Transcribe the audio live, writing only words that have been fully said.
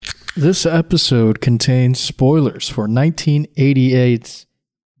This episode contains spoilers for 1988's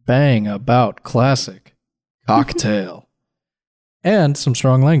Bang About classic Cocktail and some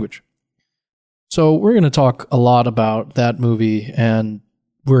strong language. So we're going to talk a lot about that movie, and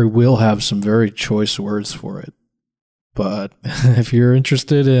we will have some very choice words for it. But if you're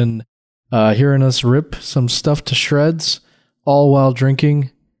interested in hearing us rip some stuff to shreds, all while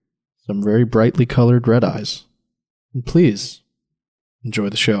drinking some very brightly colored red eyes, please enjoy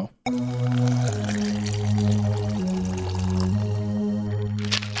the show.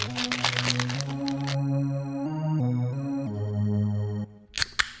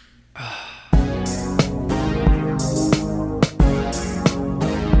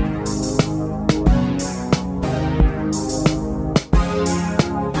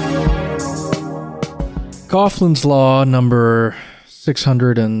 Coughlin's Law number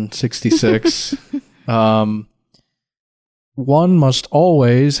 666. One must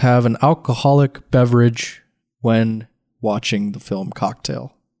always have an alcoholic beverage when watching the film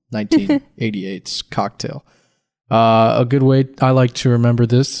Cocktail, 1988's Cocktail. A good way I like to remember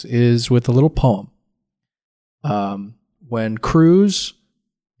this is with a little poem. When Cruise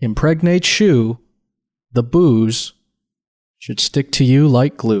impregnates Shoe, the booze should stick to you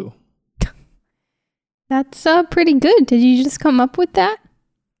like glue. That's pretty good. Did you just come up with that?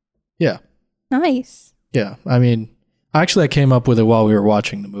 Yeah. Nice. Yeah. I mean, actually, I came up with it while we were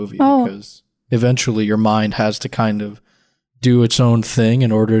watching the movie because eventually your mind has to kind of do its own thing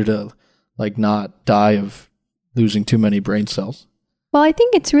in order to not die of losing too many brain cells. Well, I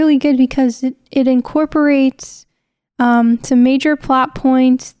think it's really good because it incorporates some major plot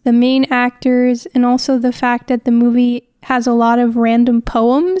points, the main actors, and also the fact that the movie has a lot of random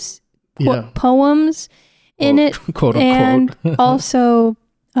poems in it, quote unquote, and also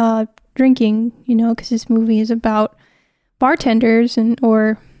drinking, because this movie is about bartenders,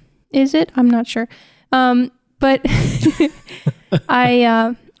 or is it? I'm not sure. But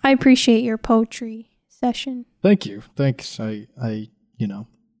I appreciate your poetry session. Thank you. Thanks. I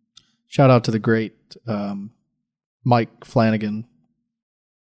shout out to the great Mike Flanagan.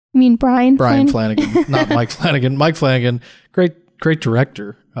 You mean Brian Flanagan, not Mike Flanagan. Mike Flanagan, great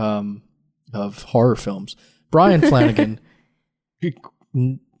director of horror films. Brian Flanagan.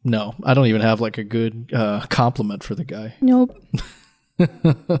 No, I don't even have a good compliment for the guy. Nope.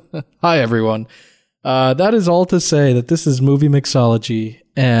 Hi, everyone. That is all to say that this is Movie Mixology,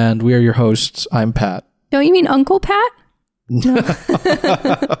 and we are your hosts. I'm Pat. Don't you mean Uncle Pat? No.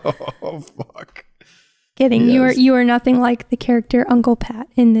 Oh, fuck. Kidding. Yes. You are nothing like the character Uncle Pat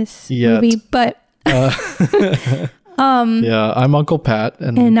in this movie, but... yeah, I'm Uncle Pat.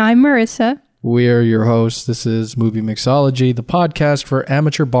 And I'm Marissa. We are your hosts. This is Movie Mixology, the podcast for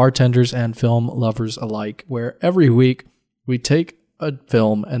amateur bartenders and film lovers alike, where every week we take a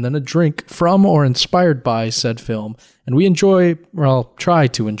film and then a drink from or inspired by said film, and we try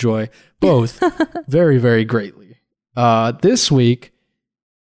to enjoy both very, very greatly. This week,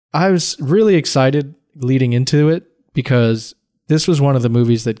 I was really excited leading into it because this was one of the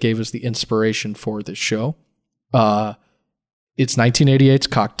movies that gave us the inspiration for this show. It's 1988's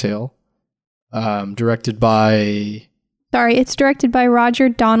Cocktail. Directed by... Sorry, it's directed by Roger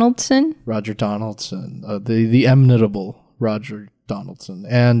Donaldson. Roger Donaldson. The eminentable Roger Donaldson.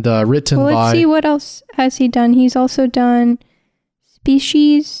 And written by... Let's see, what else has he done? He's also done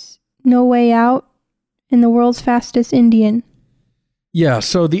Species, No Way Out, and The World's Fastest Indian. Yeah,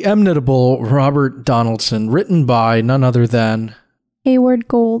 so the eminentable Robert Donaldson, written by none other than... Hayward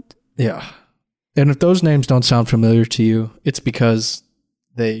Gold. Yeah. And if those names don't sound familiar to you, it's because...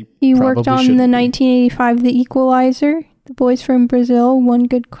 He worked on the 1985 The Equalizer, The Boys from Brazil, One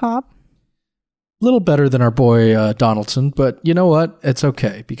Good Cop. A little better than our boy Donaldson, but you know what? It's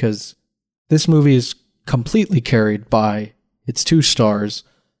okay, because this movie is completely carried by its two stars,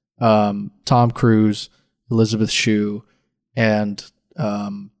 Tom Cruise, Elizabeth Shue, and,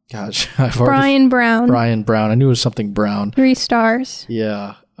 Brian Brown. Brian Brown. I knew it was something Brown. 3 stars.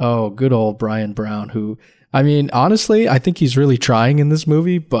 Yeah. Oh, good old Brian Brown, who... I mean, honestly, I think he's really trying in this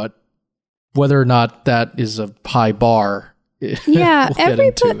movie, but whether or not that is a high bar, yeah, we'll get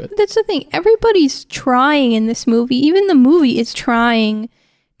into it. That's the thing. Everybody's trying in this movie. Even the movie is trying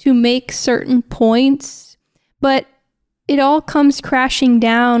to make certain points, but it all comes crashing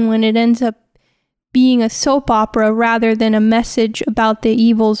down when it ends up being a soap opera rather than a message about the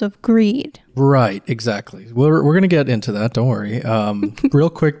evils of greed. Right, exactly. We're going to get into that, don't worry. Real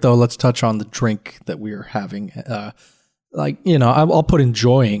quick, though, let's touch on the drink that we are having. I'll put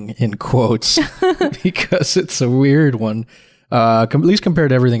enjoying in quotes because it's a weird one, at least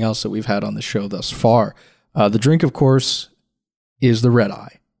compared to everything else that we've had on the show thus far. The drink, of course, is the Red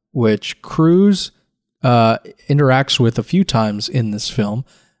Eye. which Cruise interacts with a few times in this film.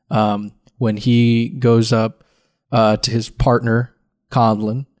 When he goes up to his partner,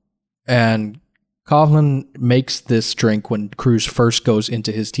 Conlon, and Conlon makes this drink when Cruise first goes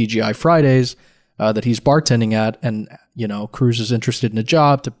into his TGI Fridays that he's bartending at, and Cruise is interested in a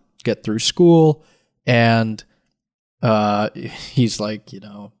job to get through school, and he's like, you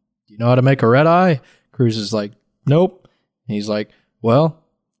know how to make a red eye? Cruise is like, nope. And he's like, well,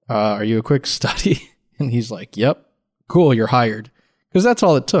 are you a quick study? And he's like, yep. Cool, you're hired. Because that's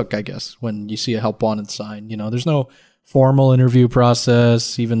all it took, I guess, when you see a help wanted sign. There's no formal interview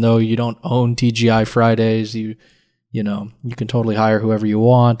process, even though you don't own TGI Fridays. You can totally hire whoever you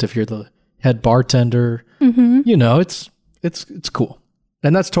want if you're the head bartender. Mm-hmm. It's cool.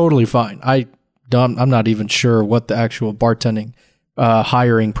 And that's totally fine. I'm not even sure what the actual bartending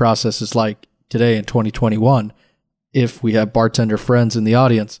hiring process is like today in 2021. If we have bartender friends in the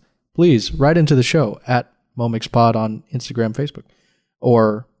audience, please write into the show at MoMixPod on Instagram, Facebook,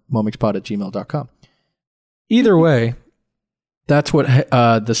 or momixpod@gmail.com. Either way, that's what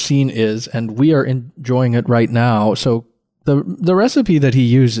the scene is, and we are enjoying it right now. So the recipe that he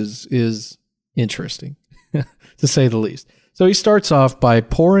uses is interesting, to say the least. So he starts off by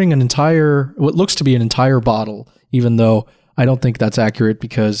pouring what looks to be an entire bottle, even though I don't think that's accurate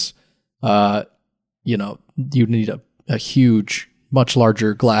because, you need a huge, much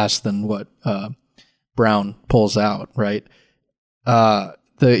larger glass than what Brown pulls out, right?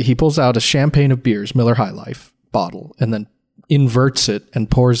 He pulls out a champagne of beers, Miller High Life bottle, and then inverts it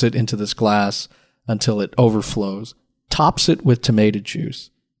and pours it into this glass until it overflows, tops it with tomato juice,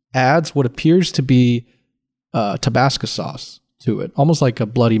 adds what appears to be Tabasco sauce to it, almost like a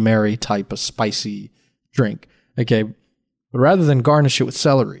Bloody Mary type of spicy drink. Okay, but rather than garnish it with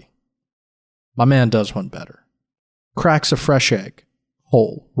celery, my man does one better. Cracks a fresh egg,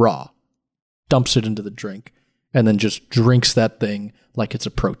 whole, raw, dumps it into the drink, and then just drinks that thing like it's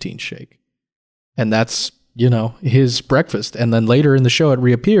a protein shake. And that's, his breakfast. And then later in the show, it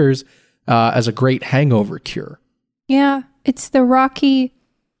reappears as a great hangover cure. Yeah, it's the Rocky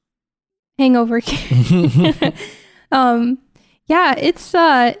hangover cure. Yeah,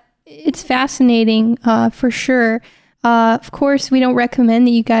 it's fascinating for sure. Of course, we don't recommend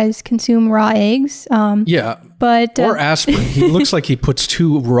that you guys consume raw eggs. But or aspirin. He looks like he puts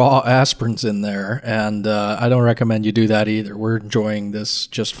 2 raw aspirins in there, and I don't recommend you do that either. We're enjoying this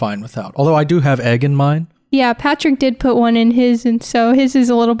just fine without. Although I do have egg in mine. Yeah, Patrick did put one in his, and so his is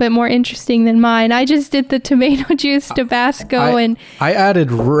a little bit more interesting than mine. I just did the tomato juice, Tabasco, I added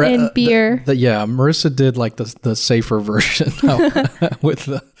and beer. Marissa did like the safer version with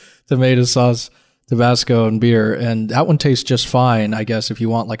the tomato sauce, Tabasco, and beer, and that one tastes just fine, I guess, if you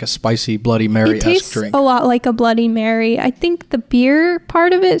want like a spicy Bloody Mary-esque drink. It tastes a lot like a Bloody Mary. I think the beer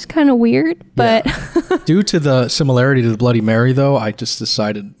part of it is kind of weird, but... Yeah. Due to the similarity to the Bloody Mary, though, I just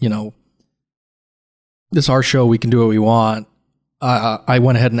decided, this is our show, we can do what we want. I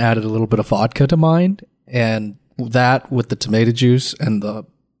went ahead and added a little bit of vodka to mine, and that with the tomato juice and the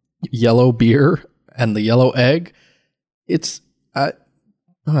yellow beer and the yellow egg, it's...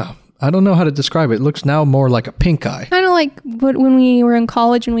 I don't know how to describe it. It looks now more like a pink eye. Kind of like when we were in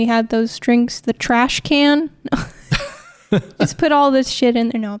college and we had those drinks, the trash can. Just put all this shit in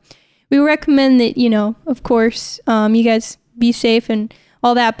there. No, we recommend that, of course, you guys be safe and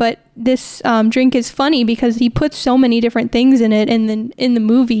all that. But this drink is funny because he puts so many different things in it. And then in the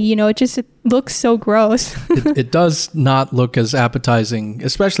movie, it looks so gross. It does not look as appetizing,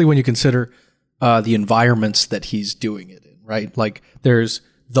 especially when you consider the environments that he's doing it in, right? Like there's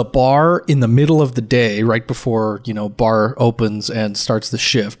the bar in the middle of the day, right before, bar opens and starts the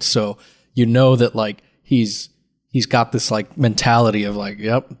shift. So that like he's got this like mentality of like,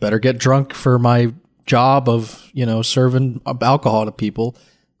 yep, better get drunk for my job of, serving alcohol to people.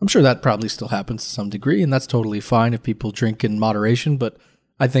 I'm sure that probably still happens to some degree, and that's totally fine if people drink in moderation. But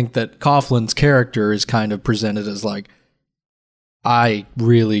I think that Coughlin's character is kind of presented as like, I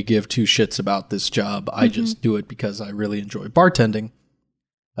really give 2 shits about this job. I just do it because I really enjoy bartending.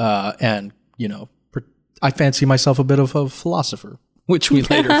 And, I fancy myself a bit of a philosopher, which we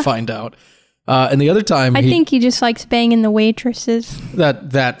later find out. And the other time... I think he just likes banging the waitresses.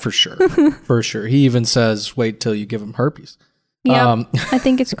 That for sure. For sure. He even says, wait till you give him herpes. Yeah, I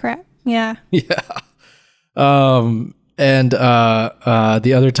think it's crap. Yeah. Yeah. And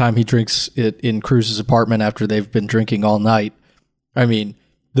the other time he drinks it in Cruise's apartment after they've been drinking all night. I mean,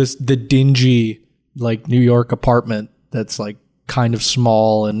 the dingy, like, New York apartment that's, like, kind of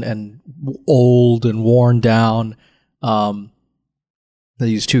small and old and worn down.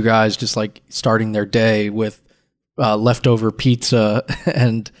 These 2 guys just like starting their day with leftover pizza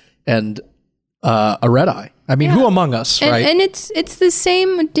and a red eye. I mean, who among us, right? And it's the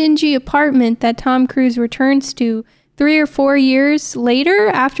same dingy apartment that Tom Cruise returns to 3 or 4 years later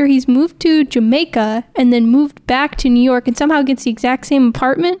after he's moved to Jamaica and then moved back to New York and somehow gets the exact same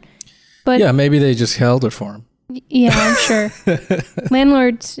apartment. But yeah, maybe they just held it for him. Yeah, I'm sure.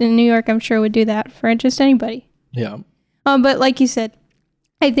 Landlords in New York, I'm sure, would do that for just anybody. Yeah. But like you said,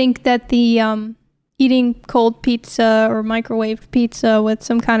 I think that the eating cold pizza or microwave pizza with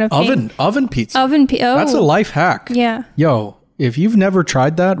some kind of oven pizza. Oh, that's a life hack. Yeah. Yo, if you've never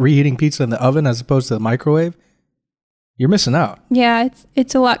tried that, reheating pizza in the oven as opposed to the microwave, you're missing out. Yeah,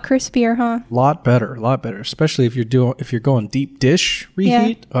 it's a lot crispier, huh? A lot better, especially if you're going deep dish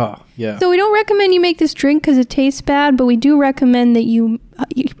reheat. Yeah. Oh, yeah. So we don't recommend you make this drink because it tastes bad, but we do recommend that you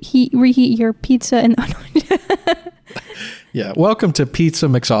reheat your pizza and Yeah, welcome to Pizza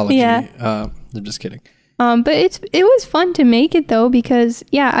Mixology. Yeah. I'm just kidding. But it was fun to make it though because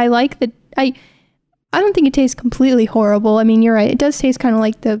I like I don't think it tastes completely horrible. I mean, you're right. It does taste kind of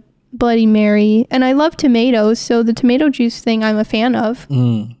like the Bloody Mary, and I love tomatoes, so the tomato juice thing I'm a fan of.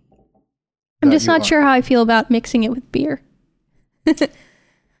 I'm just not sure how I feel about mixing it with beer.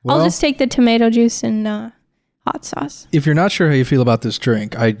 I'll just take the tomato juice and hot sauce. If you're not sure how you feel about this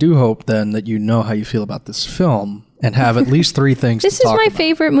drink, I do hope then that you know how you feel about this film and have at least 3 things This to talk is my about.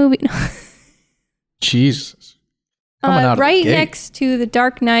 favorite movie. Jesus. Coming out of right the gate. next to The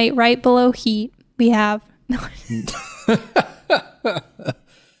Dark Knight, right below Heat, we have...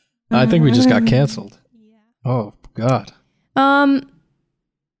 I think we just got canceled. Oh, God.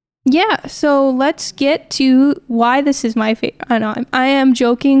 Yeah, so let's get to why this is my favorite. I am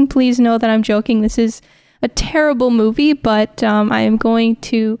joking. Please know that I'm joking. This is a terrible movie, but I am going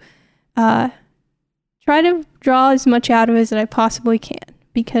to try to draw as much out of it as I possibly can,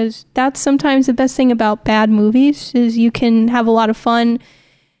 because that's sometimes the best thing about bad movies is you can have a lot of fun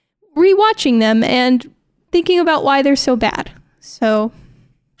rewatching them and thinking about why they're so bad. So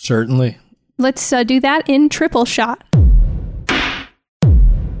certainly. Let's do that in Triple Shot.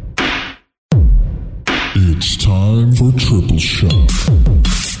 It's time for Triple Shot.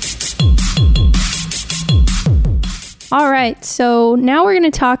 All right, so now we're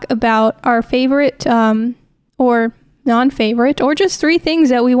going to talk about our favorite or non-favorite, or just 3 things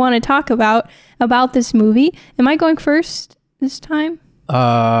that we want to talk about this movie. Am I going first this time?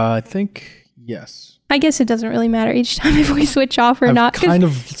 I think yes. I guess it doesn't really matter each time if we switch off or I've not, kind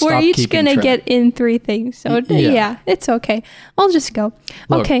of because we're stopped each keeping going to track. get in 3 things. So yeah, it's okay. I'll just go.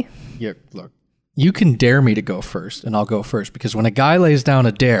 Look, okay. Yeah, look. You can dare me to go first, and I'll go first, because when a guy lays down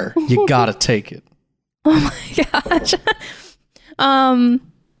a dare, you gotta take it. Oh my gosh.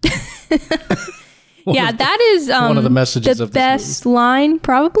 Yeah, that is one of the messages the of this best line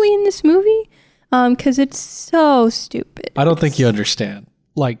probably in this movie, because it's so stupid. I don't think you understand.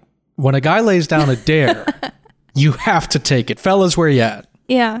 Like, when a guy lays down a dare, you have to take it. Fellas, where you at?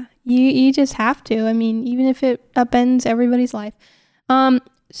 Yeah, you just have to. I mean, even if it upends everybody's life.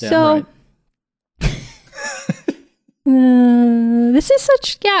 So this is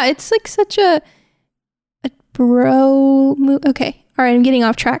it's like such a bro move. Okay, all right, I'm getting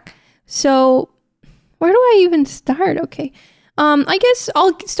off track. So where do I even start? Okay, I guess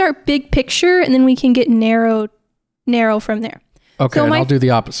I'll start big picture, and then we can get narrow from there. Okay, So and I'll do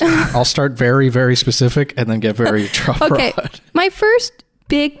the opposite. I'll start very, very specific and then get very broad. Okay, my first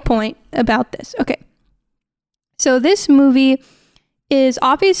big point about this. Okay, so this movie is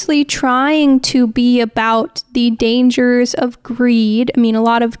obviously trying to be about the dangers of greed. I mean, a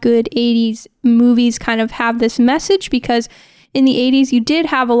lot of good 80s movies kind of have this message, because in the 80s you did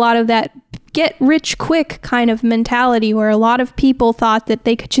have a lot of that get rich quick kind of mentality, where a lot of people thought that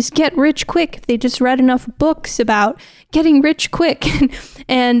they could just get rich quick if they just read enough books about getting rich quick.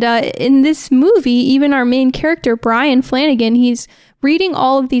 And in this movie, even our main character, Brian Flanagan, he's reading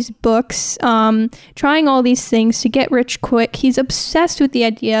all of these books, trying all these things to get rich quick. He's obsessed with the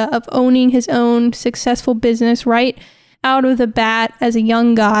idea of owning his own successful business right out of the bat as a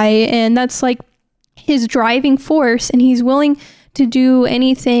young guy. And that's like his driving force, and he's willing to do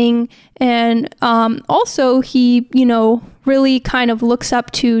anything. And also he, really kind of looks up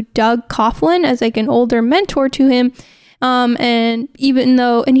to Doug Coughlin as like an older mentor to him. And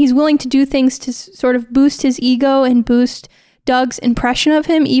he's willing to do things to sort of boost his ego and boost Doug's impression of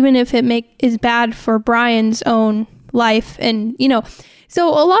him, even if it is bad for Brian's own life. And, so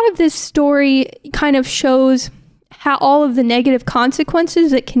a lot of this story kind of shows how all of the negative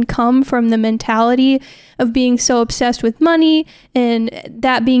consequences that can come from the mentality of being so obsessed with money, and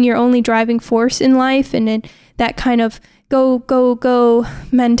that being your only driving force in life, and then that kind of go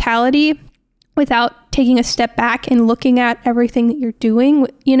mentality without taking a step back and looking at everything that you're doing,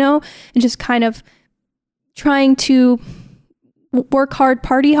 you know, and just kind of trying to work hard,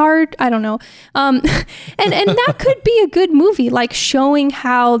 party hard. I don't know. And that could be a good movie, like showing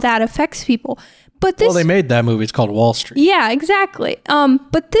how that affects people. But this, well, they made that movie. It's called Wall Street. Yeah, exactly.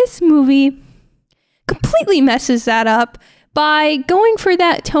 But this movie completely messes that up by going for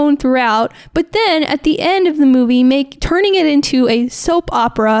that tone throughout, but then at the end of the movie, turning it into a soap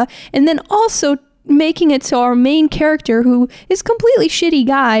opera, and then also making it so our main character, who is completely shitty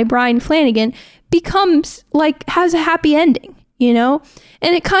guy, Brian Flanagan, becomes like, has a happy ending, you know?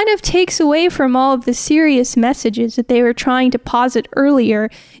 And it kind of takes away from all of the serious messages that they were trying to posit earlier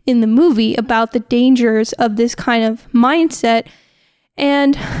in the movie about the dangers of this kind of mindset.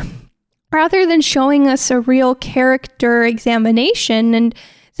 And rather than showing us a real character examination and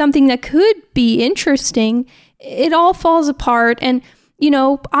something that could be interesting, it all falls apart. And, you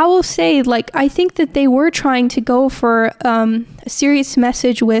know, I will say, like, I think that they were trying to go for a serious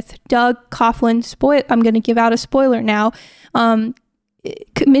message with Doug Coughlin, I'm going to give out a spoiler now,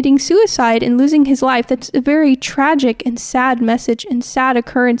 committing suicide and losing his life. That's a very tragic and sad message and sad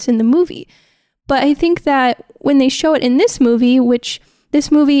occurrence in the movie. But I think that when they show it in this movie, which this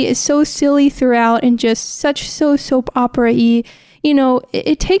movie is so silly throughout and just so soap opera-y, you know,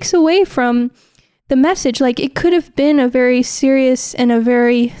 it takes away from the message. Like, it could have been a very serious and a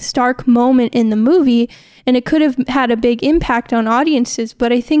very stark moment in the movie, and it could have had a big impact on audiences.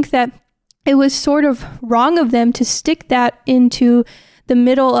 But I think that it was sort of wrong of them to stick that into the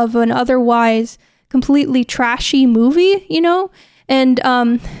middle of an otherwise completely trashy movie, you know? And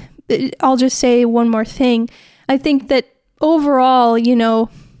I'll just say one more thing. I think that overall, you know,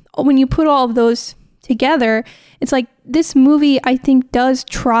 when you put all of those together, it's like this movie, I think, does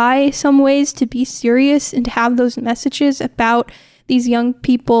try some ways to be serious and to have those messages about these young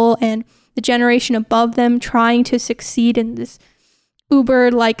people and the generation above them trying to succeed in this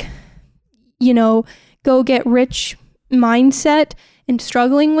uber, like, you know, go get rich mindset and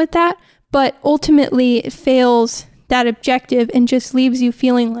struggling with that. But ultimately it fails that objective and just leaves you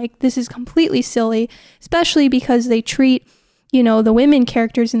feeling like this is completely silly, especially because they treat, you know, the women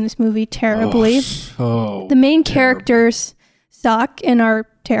characters in this movie terribly. The main characters suck and are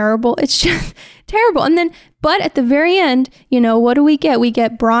terrible. It's just terrible. And then, but at the very end, you know, what do we get? We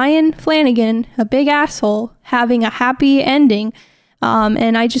get Brian Flanagan, a big asshole, having a happy ending.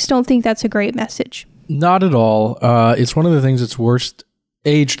 And I just don't think that's a great message. Not at all. It's one of the things that's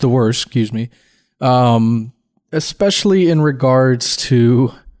aged the worst, especially in regards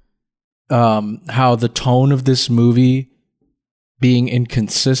to how the tone of this movie being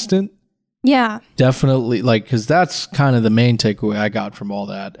inconsistent. Yeah. Definitely, like, because that's kind of the main takeaway I got from all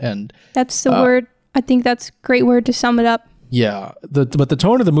that. And that's the word. I think that's a great word to sum it up. Yeah. But the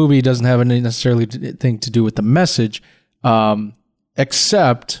tone of the movie doesn't have any necessarily thing to do with the message,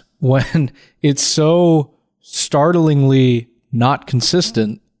 except when it's so startlingly not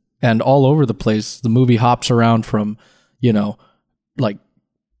consistent and all over the place. The movie hops around from, you know, like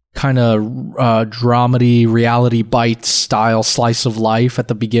kind of dramedy reality bites style slice of life at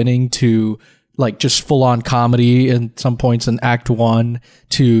the beginning to like just full on comedy in some points in Act 1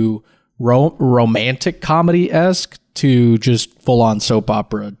 to romantic comedy-esque to just full on soap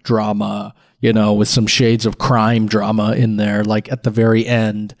opera drama, you know, with some shades of crime drama in there, like at the very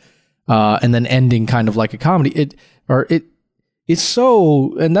end, and then ending kind of like a comedy. It's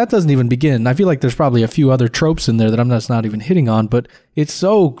so, and that doesn't even begin. I feel like there's probably a few other tropes in there that I'm just not even hitting on, but it's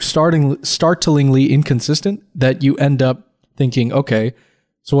so startlingly inconsistent that you end up thinking, okay,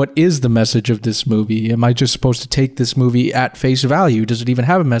 so what is the message of this movie? Am I just supposed to take this movie at face value? Does it even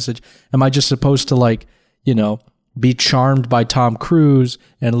have a message? Am I just supposed to, like, you know, be charmed by Tom Cruise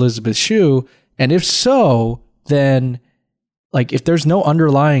and Elizabeth Shue? And if so, then, like, if there's no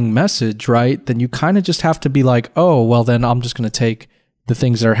underlying message, right, then you kind of just have to be like, oh, well, then I'm just going to take the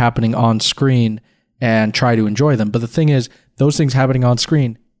things that are happening on screen and try to enjoy them. But the thing is, those things happening on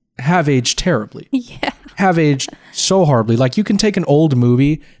screen have aged terribly. Yeah. Have aged so horribly. Like, you can take an old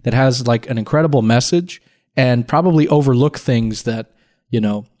movie that has, like, an incredible message and probably overlook things that, you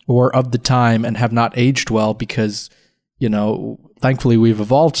know, were of the time and have not aged well because, you know, thankfully we've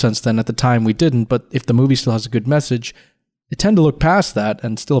evolved since then. At the time we didn't. But if the movie still has a good message, I tend to look past that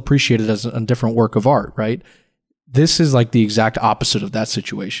and still appreciate it as a different work of art, right? This is like the exact opposite of that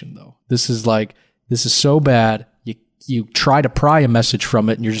situation, though. This is so bad. You try to pry a message from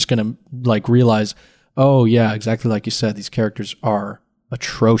it and you're just going to like realize, oh yeah, exactly like you said, these characters are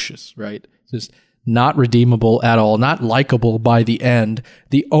atrocious, right? Just not redeemable at all, not likable by the end.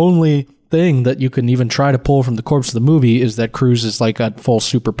 The only thing that you can even try to pull from the corpse of the movie is that Cruise is like a full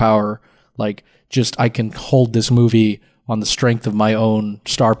superpower, like I can hold this movie on the strength of my own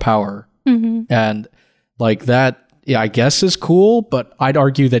star power. And like that, yeah, I guess is cool, but I'd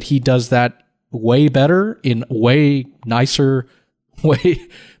argue that he does that way better in way nicer, way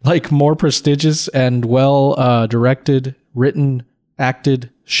like more prestigious and well directed, written, acted,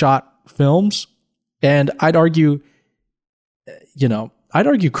 shot films. And I'd argue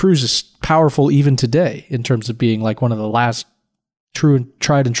Cruise is powerful even today in terms of being like one of the last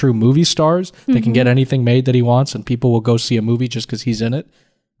tried and true movie stars that can get anything made that he wants, and people will go see a movie just because he's in it.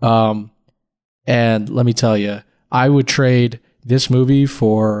 And let me tell you, I would trade this movie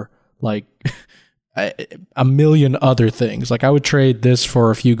for like a million other things. Like I would trade this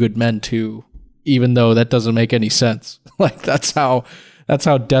for A Few Good Men too, even though that doesn't make any sense. Like that's how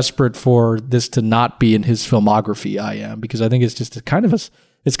desperate for this to not be in his filmography I am, because I think it's just kind of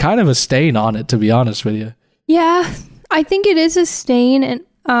a stain on it, to be honest with you. Yeah, I think it is a stain,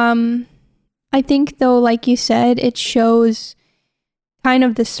 and I think though, like you said, it shows kind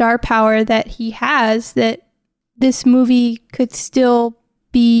of the star power that he has, that this movie could still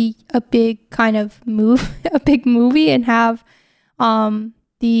be a big kind of a big movie and have I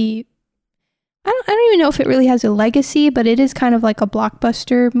don't even know if it really has a legacy, but it is kind of like a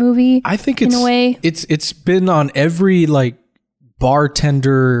blockbuster movie. I think in a way. It's been on every like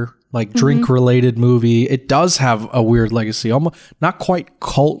bartender, like drink related movie. It does have a weird legacy, almost not quite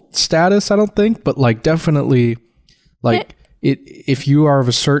cult status, I don't think, but like definitely like if you are of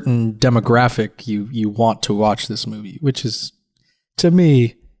a certain demographic, you want to watch this movie, which is to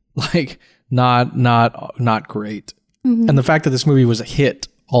me like not great. And the fact that this movie was a hit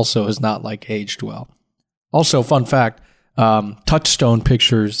also has not like aged well. Also, fun fact, Touchstone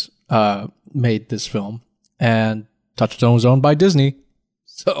Pictures made this film, and Touchstone was owned by Disney.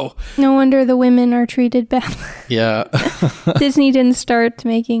 So no wonder the women are treated badly. Yeah. Disney didn't start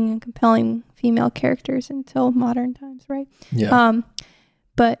making compelling female characters until modern times, right? Yeah.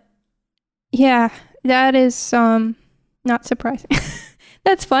 But yeah, that is not surprising.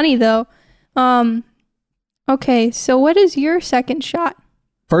 That's funny though. Okay, so what is your second shot?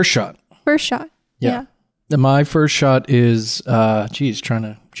 First shot. Yeah. My first shot is, trying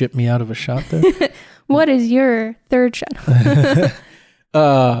to jip me out of a shot there. What is your third shot?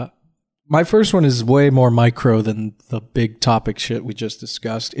 My first one is way more micro than the big topic shit we just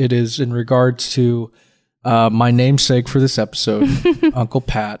discussed. It is in regards to my namesake for this episode, Uncle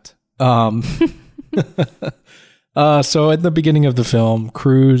Pat. So at the beginning of the film,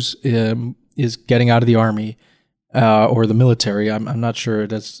 Cruise is getting out of the army. Or the military. I'm not sure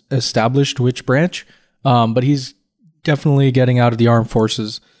it has established which branch, but he's definitely getting out of the armed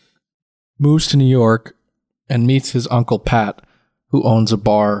forces, moves to New York, and meets his Uncle Pat, who owns a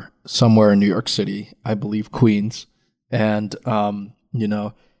bar somewhere in New York City, I believe Queens. And,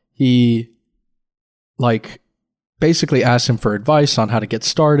 he like basically asks him for advice on how to get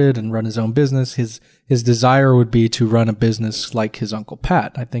started and run his own business. His desire would be to run a business like his Uncle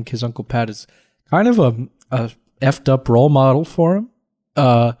Pat. I think his Uncle Pat is kind of a effed up role model for him.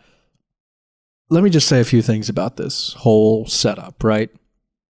 Let me just say a few things about this whole setup, right?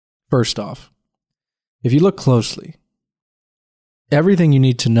 First off, if you look closely, everything you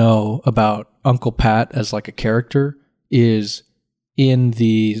need to know about Uncle Pat as like a character is in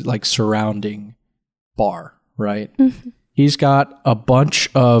the like surrounding bar, right? He's got a bunch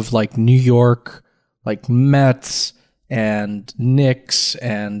of like New York, like Mets and Knicks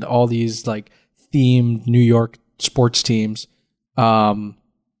and all these like themed New York sports teams.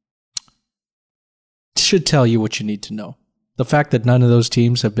 Should tell you what you need to know. The fact that none of those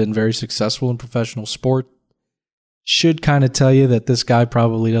teams have been very successful in professional sport should kind of tell you that this guy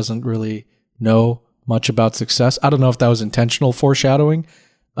probably doesn't really know much about success. I don't know if that was intentional foreshadowing.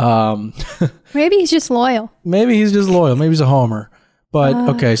 Maybe he's just loyal. Maybe he's a homer. But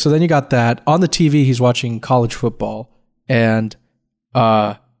okay, so then you got that. On the TV, he's watching college football, and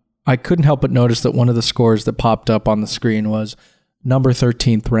I couldn't help but notice that one of the scores that popped up on the screen was number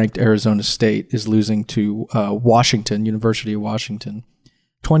 13th ranked Arizona State is losing to Washington, University of Washington,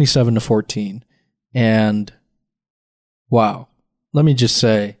 27-14. And wow, let me just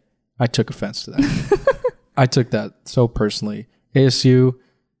say, I took offense to that. I took that so personally. ASU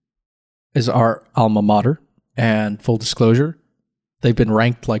is our alma mater, and full disclosure, they've been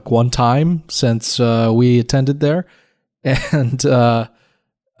ranked like one time since we attended there. And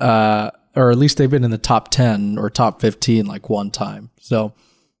or at least they've been in the top 10 or top 15 like one time. So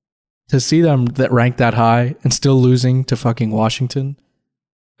to see them that ranked that high and still losing to fucking Washington,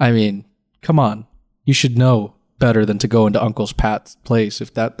 I mean, come on. You should know better than to go into Uncle Pat's place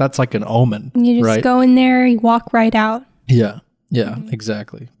if that's like an omen. You just right? go in there, you walk right out. Yeah. Yeah,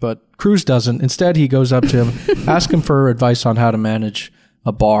 exactly. But Cruz doesn't. Instead, he goes up to him, asks him for advice on how to manage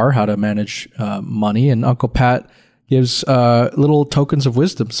a bar, how to manage money. And Uncle Pat gives little tokens of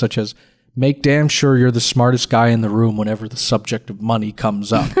wisdom, such as make damn sure you're the smartest guy in the room whenever the subject of money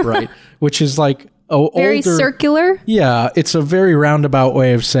comes up, right? Which is like very older, circular. Yeah, it's a very roundabout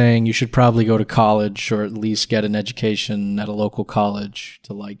way of saying you should probably go to college or at least get an education at a local college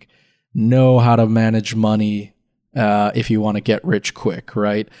to like know how to manage money if you want to get rich quick,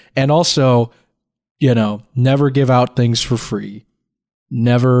 right? And also, never give out things for free.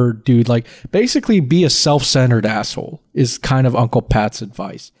 Never do basically be a self-centered asshole is kind of Uncle Pat's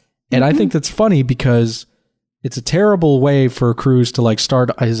advice. And I think that's funny because it's a terrible way for Cruz to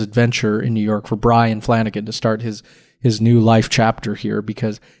start his adventure in New York, for Brian Flanagan to start his new life chapter here,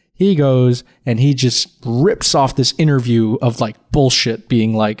 because he goes and he just rips off this interview of bullshit,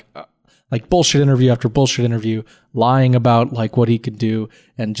 being bullshit interview after bullshit interview, lying about what he could do,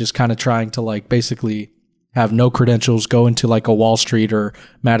 and just kind of trying to basically have no credentials, go into a Wall Street or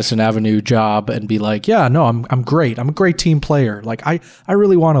Madison Avenue job and be yeah, no, I'm great. I'm a great team player. I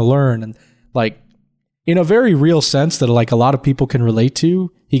really want to learn. And in a very real sense that a lot of people can relate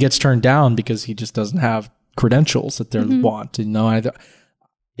to, he gets turned down because he just doesn't have credentials that they want.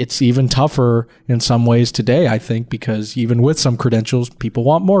 It's even tougher in some ways today, I think, because even with some credentials, people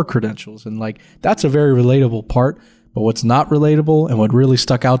want more credentials. And that's a very relatable part. But what's not relatable and what really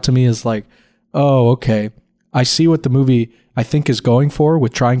stuck out to me is oh, okay, I see what the movie I think is going for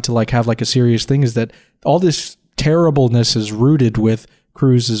with trying to have a serious thing, is that all this terribleness is rooted with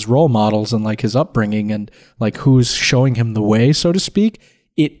Cruz's role models and his upbringing and who's showing him the way, so to speak.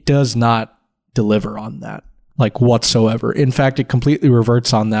 It does not deliver on that whatsoever. In fact, it completely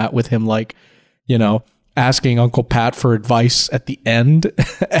reverts on that with him asking Uncle Pat for advice at the end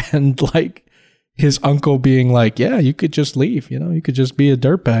and his uncle being yeah, you could just leave, you could just be a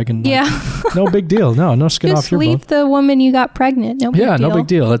dirtbag and no big deal. No skin off your bone. Just leave the woman you got pregnant. No big deal. No big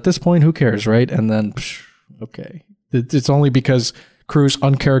deal. At this point, who cares, right? And then, okay. It's only because Cruz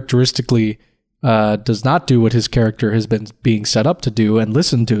uncharacteristically does not do what his character has been being set up to do and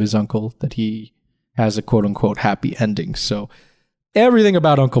listen to his uncle that he has a quote-unquote happy ending. So everything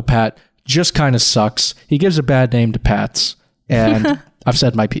about Uncle Pat just kind of sucks. He gives a bad name to Pats, and I've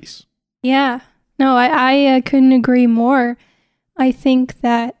said my piece. Yeah. No, I couldn't agree more. I think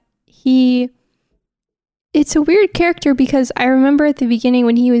that it's a weird character because I remember at the beginning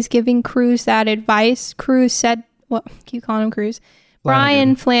when he was giving Cruz that advice, Cruz said, keep calling him Cruz.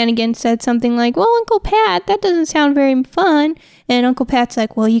 Brian Flanagan said something well, Uncle Pat, that doesn't sound very fun. And Uncle Pat's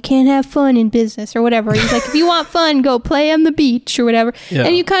well, you can't have fun in business or whatever. He's if you want fun, go play on the beach or whatever. Yeah.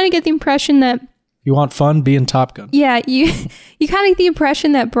 And you kind of get the impression that you want fun, be in Top Gun. Yeah, you kind of get the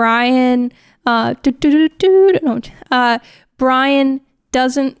impression that Brian Brian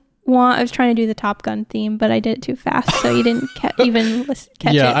doesn't want. I was trying to do the Top Gun theme, but I did it too fast, so you didn't even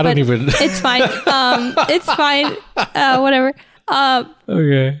catch it. Yeah, I don't even. It's fine. It's fine. Whatever.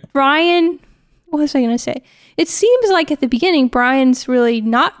 Okay. Brian, what was I going to say? It seems at the beginning, Brian's really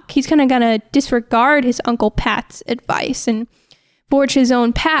not. He's kind of going to disregard his Uncle Pat's advice and forge his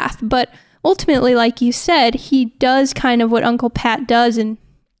own path. But ultimately, like you said, he does kind of what Uncle Pat does in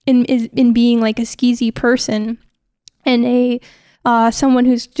being a skeezy person and a someone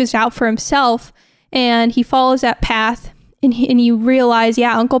who's just out for himself, and he follows that path, and you realize,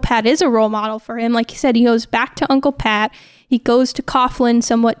 yeah, Uncle Pat is a role model for him. Like you said, he goes back to Uncle Pat, he goes to Coughlin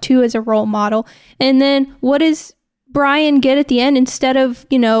somewhat too as a role model, and then what does Brian get at the end? Instead of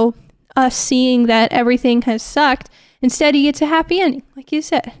us seeing that everything has sucked, instead he gets a happy ending. Like you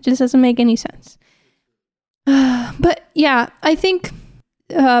said, it just doesn't make any sense. But yeah, I think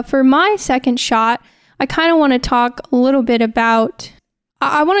for my second shot, I kind of want to talk a little bit about,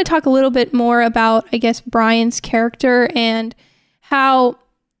 I want to talk a little bit more about, I guess, Brian's character and how,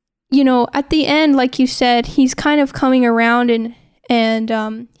 at the end, like you said, he's kind of coming around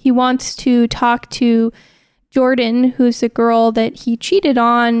and he wants to talk to Jordan, who's the girl that he cheated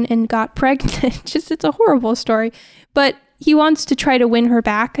on and got pregnant. It's a horrible story, but he wants to try to win her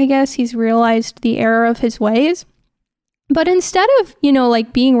back, I guess. He's realized the error of his ways. But instead of,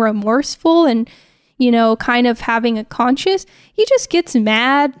 being remorseful and, kind of having a conscience, he just gets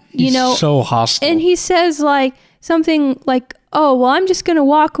mad, He's so hostile. And he says something oh, well, I'm just going to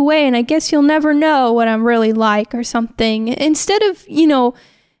walk away and I guess you'll never know what I'm really like or something. Instead of,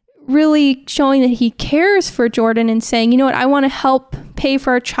 really showing that he cares for Jordan and saying, you know what, I want to help pay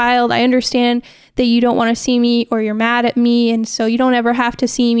for our child. I understand that you don't want to see me or you're mad at me, and so you don't ever have to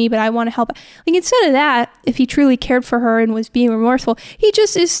see me, but I want to help. Like, instead of that, if he truly cared for her and was being remorseful, he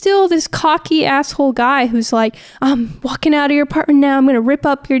just is still this cocky asshole guy who's like, I'm walking out of your apartment now, I'm going to rip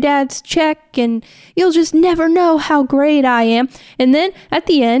up your dad's check, and you'll just never know how great I am. And then at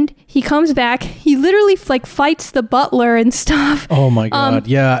the end, he comes back, he literally like fights the butler and stuff. Oh my God.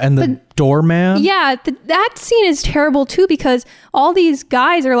 Yeah. And the doorman. Yeah, that scene is terrible too, because all these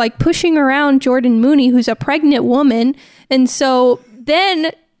guys are like pushing around Jordan Mooney, who's a pregnant woman. And so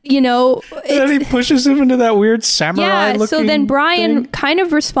then, and then he pushes him into that weird samurai looking so then Brian thing. kind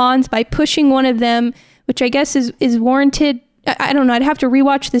of responds by pushing one of them, which I guess is warranted. I don't know. I'd have to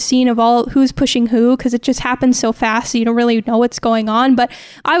rewatch the scene of all who's pushing who, because it just happens so fast, so you don't really know what's going on. But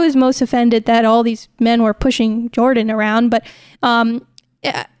I was most offended that all these men were pushing Jordan around. But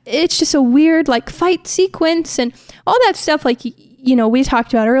it's just a weird like fight sequence and all that stuff. Like we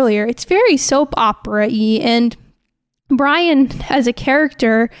talked about earlier. It's very soap opera-y, and Brian as a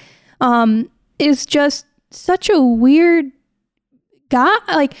character is just such a weird guy.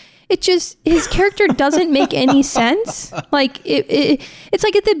 Like, his character doesn't make any sense. Like, it's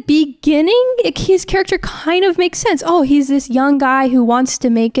like at the beginning, his character kind of makes sense. Oh, he's this young guy who wants to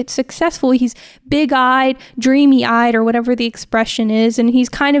make it successful. He's big-eyed, dreamy-eyed, or whatever the expression is, and he's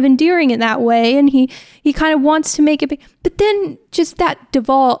kind of endearing in that way, and he kind of wants to make it big. But then just that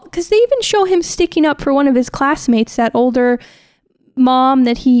devolve, because they even show him sticking up for one of his classmates, that older mom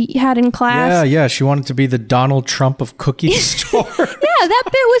that he had in class. Yeah, she wanted to be the Donald Trump of cookie store. Yeah, that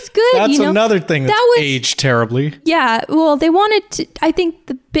bit was good. That's another thing that's aged terribly. Yeah, well, they wanted to. I think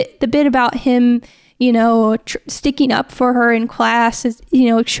the bit about him, sticking up for her in class is,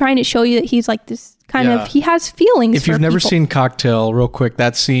 trying to show you that he's like this kind of. He has feelings. If you've never seen Cocktail, real quick,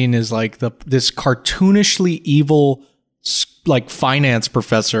 that scene is like this cartoonishly evil, like finance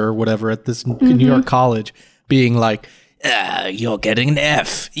professor or whatever at this New York college, being like, you're getting an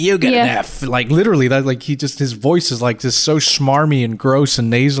F. You get an F. Like, literally, that, like, his voice is like just so smarmy and gross and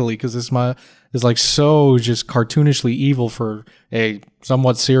nasally, because this is like so just cartoonishly evil for a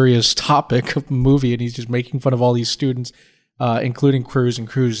somewhat serious topic of the movie, and he's just making fun of all these students, including Cruz, and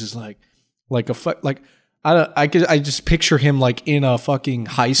Cruz is I just picture him like in a fucking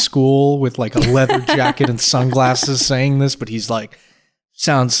high school with like a leather jacket and sunglasses saying this, but he's like,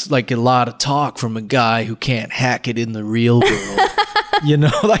 sounds like a lot of talk from a guy who can't hack it in the real world.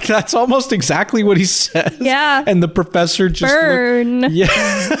 Like that's almost exactly what he says. Yeah. And the professor just burn.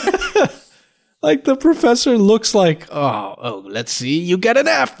 Like the professor looks like, oh, let's see, you get an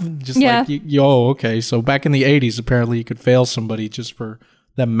F. Just like, okay. So back in the 80s, apparently you could fail somebody just for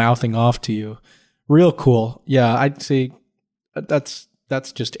them mouthing off to you. Real cool. Yeah, I'd say that's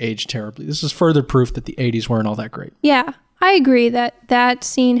just aged terribly. This is further proof that the 80s weren't all that great. Yeah. I agree that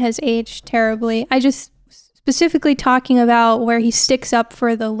scene has aged terribly. I just specifically talking about where he sticks up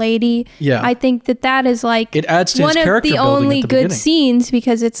for the lady. Yeah. I think that is like it adds to one his character of the only good scenes,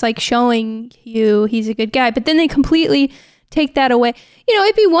 because it's like showing you he's a good guy. But then they completely take that away.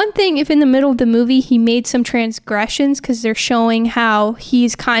 It'd be one thing if in the middle of the movie he made some transgressions, because they're showing how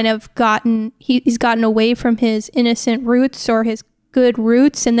he's kind of gotten away from his innocent roots or his good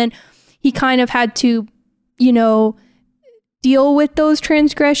roots, and then he kind of had to, deal with those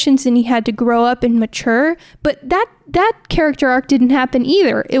transgressions, and he had to grow up and mature. But that character arc didn't happen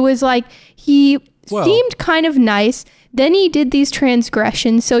either. It was like he seemed kind of nice, then he did these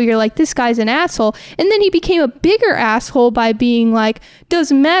transgressions, so you're like, this guy's an asshole, and then he became a bigger asshole by being like,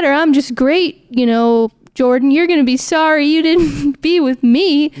 doesn't matter, I'm just great, Jordan, you're gonna be sorry you didn't be with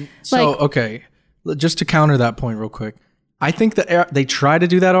me. So okay, just to counter that point real quick, I think that they try to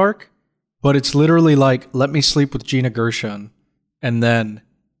do that arc, but it's literally like, let me sleep with Gina Gershon and then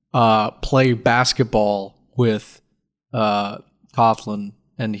play basketball with Coughlin.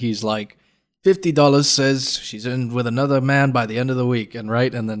 And he's like, $50 says she's in with another man by the end of the week. And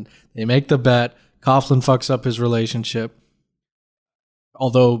then they make the bet. Coughlin fucks up his relationship.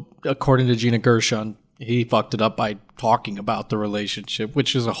 Although, according to Gina Gershon, he fucked it up by talking about the relationship,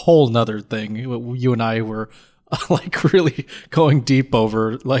 which is a whole nother thing. You and I were like really going deep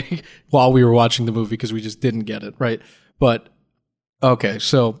over like while we were watching the movie, because we just didn't get it right. But okay,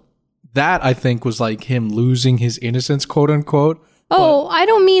 so that I think was like him losing his innocence, quote unquote. Oh, I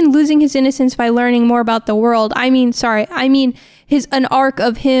don't mean losing his innocence by learning more about the world. I mean an arc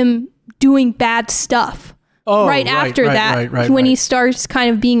of him doing bad stuff. Oh, right after that, when he starts kind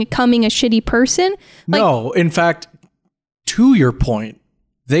of becoming a shitty person. No, in fact, to your point,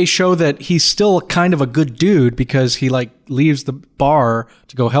 they show that he's still kind of a good dude, because he like leaves the bar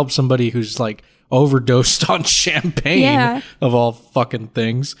to go help somebody who's like overdosed on champagne of all fucking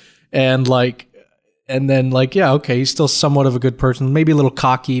things. And like, And then, like, yeah, okay, he's still somewhat of a good person, maybe a little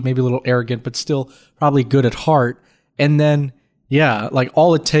cocky, maybe a little arrogant, but still probably good at heart. And then, yeah, like,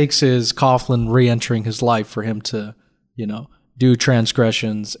 all it takes is Coughlin re-entering his life for him to, you know, do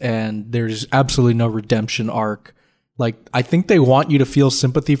transgressions, and there's absolutely no redemption arc. Like, I think they want you to feel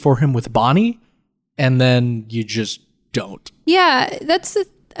sympathy for him with Bonnie, and then you just don't. Yeah,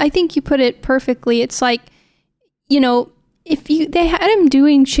 I think you put it perfectly. It's like, you know, if they had him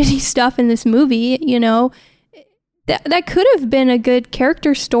doing shitty stuff in this movie, you know, that could have been a good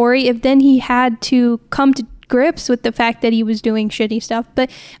character story if then he had to come to grips with the fact that he was doing shitty stuff. But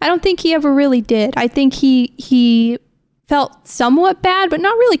I don't think he ever really did. I think he felt somewhat bad, but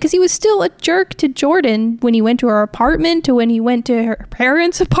not really, because he was still a jerk to Jordan when he went to her apartment, to when he went to her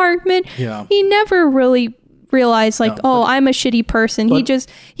parents' apartment. Yeah. He never really realized, like, I'm a shitty person. He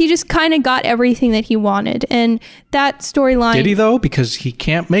just kind of got everything that he wanted. And that storyline... Did he, though? Because he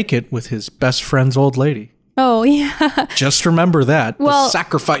can't make it with his best friend's old lady. Oh, yeah. Just remember that. Well, the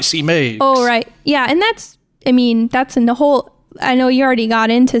sacrifice he made. Oh, right. Yeah, and that's in the whole... I know you already got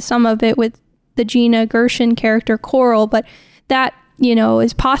into some of it with the Gina Gershon character, Coral, but that, you know,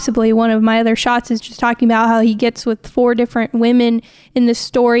 is possibly one of my other shots, is just talking about how he gets with 4 different women in this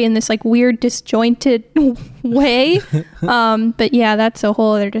story in this, like, weird, disjointed way. But yeah, that's a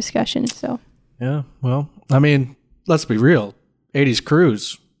whole other discussion, so. Yeah, well, I mean, let's be real. 80s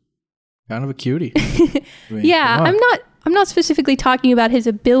Cruise, kind of a cutie. I mean, yeah, I'm not specifically talking about his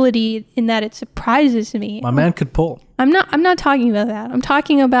ability in that it surprises me. My man could pull. I'm not talking about that. I'm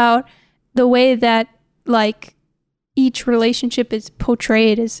talking about the way that, like, each relationship is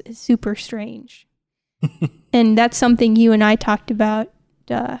portrayed is super strange. And that's something you and I talked about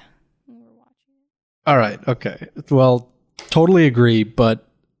when we were watching. All right, okay. Well, totally agree, but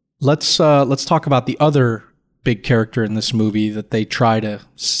let's talk about the other big character in this movie that they try to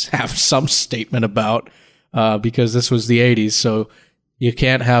have some statement about, because this was the 80s, so you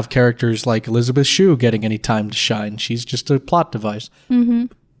can't have characters like Elizabeth Shue getting any time to shine. She's just a plot device. Mm-hmm.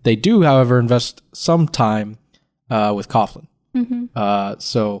 They do, however, invest some time with Coughlin. Mm-hmm.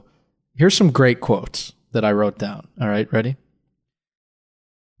 So here's some great quotes that I wrote down. All right, ready?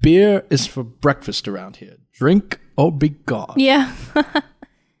 Beer is for breakfast around here. Drink or be gone. Yeah.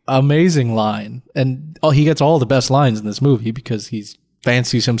 Amazing line. And he gets all the best lines in this movie because he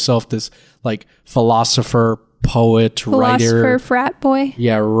fancies himself this, like, philosopher, poet, writer, frat boy.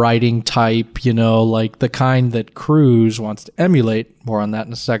 Yeah, writing type, you know, like the kind that Cruise wants to emulate. More on that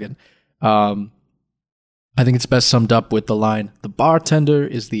in a second. I think it's best summed up with the line, "The bartender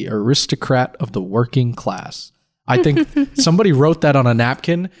is the aristocrat of the working class." I think somebody wrote that on a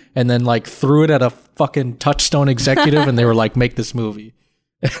napkin and then, like, threw it at a fucking Touchstone executive and they were like, make this movie.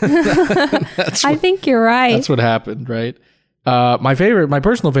 I think you're right. That's what happened, right? My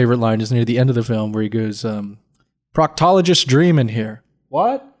personal favorite line is near the end of the film where he goes, proctologist dream in here.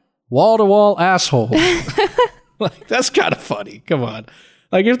 What? Wall-to-wall asshole. Like, that's kind of funny. Come on.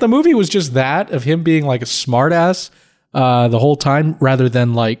 Like, if the movie was just that, of him being like a smartass the whole time, rather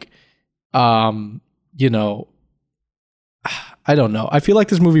than, like, you know, I don't know. I feel like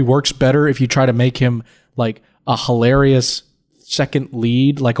this movie works better if you try to make him like a hilarious second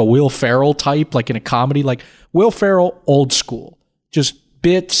lead, like a Will Ferrell type, like in a comedy, like Will Ferrell, old school, just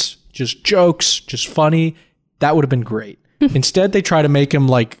bits, just jokes, just funny. That would have been great. Instead, they try to make him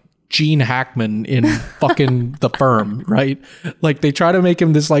like Gene Hackman in fucking The Firm, right? Like, they try to make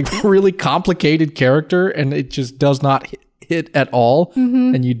him this, like, really complicated character, and it just does not hit at all.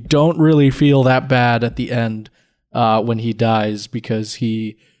 Mm-hmm. And you don't really feel that bad at the end when he dies, because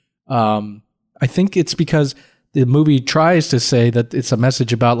he, I think it's because the movie tries to say that it's a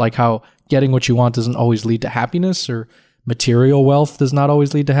message about, like, how getting what you want doesn't always lead to happiness, or material wealth does not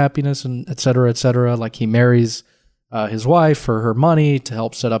always lead to happiness, and et cetera, et cetera. Like, he marries his wife for her money to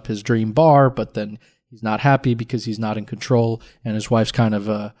help set up his dream bar, but then he's not happy because he's not in control, and his wife's kind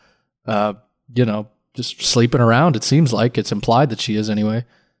of, you know, just sleeping around. It seems like it's implied that she is anyway.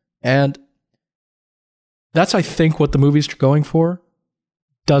 And that's, I think, what the movie's going for.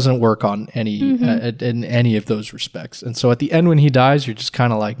 Doesn't work on any, in any of those respects. And so at the end, when he dies, you're just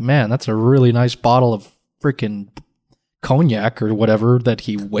kind of like, man, that's a really nice bottle of freaking cognac or whatever that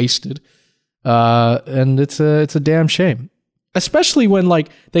he wasted. And it's a damn shame, especially when, like,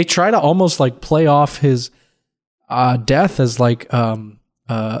 they try to almost, like, play off his death as like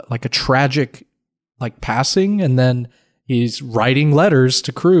a tragic, like, passing, and then he's writing letters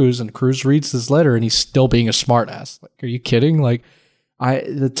to Cruise, and Cruise reads his letter, and he's still being a smartass. Like, are you kidding? Like,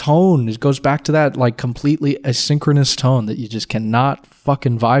 the tone, it goes back to that, like, completely asynchronous tone that you just cannot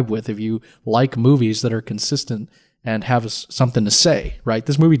fucking vibe with if you like movies that are consistent and have something to say, right?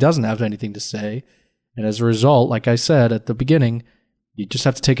 This movie doesn't have anything to say. And as a result, like I said at the beginning, you just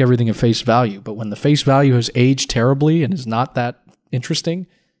have to take everything at face value. But when the face value has aged terribly and is not that interesting,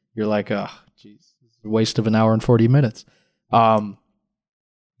 you're like, oh, geez, it's a waste of an hour and 40 minutes.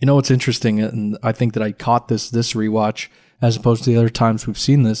 You know what's interesting, and I think that I caught this rewatch as opposed to the other times we've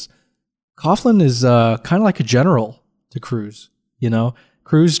seen this. Coughlin is kind of like a general to Cruise. You know,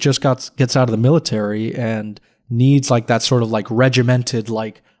 Cruise just gets out of the military and needs like that sort of like regimented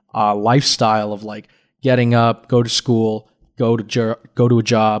like lifestyle of like getting up, go to school, go to a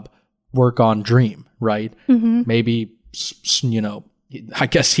job, work on dream, right? Mm-hmm. Maybe, you know, I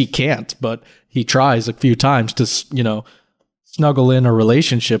guess he can't, but he tries a few times to, you know, snuggle in a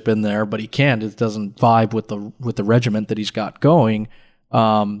relationship in there, but he can't. It doesn't vibe with the regiment that he's got going.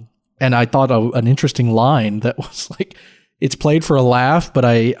 And I thought an interesting line that was like, it's played for a laugh, but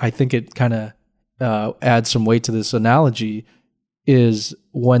I think it kind of adds some weight to this analogy, is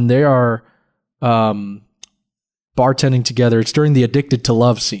when they are bartending together. It's during the Addicted to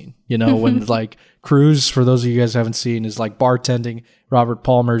Love scene, you know, when like Cruise, for those of you guys who haven't seen, is like bartending. Robert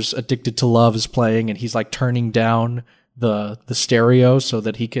Palmer's Addicted to Love is playing, and he's like turning down the stereo so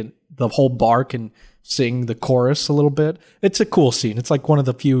that the whole bar can sing the chorus a little bit. It's a cool scene. It's like one of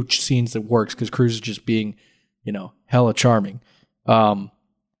the few scenes that works because Cruise is just being, you know, hella charming.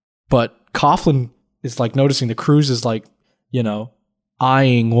 But Coughlin is like noticing the Cruise is like, you know,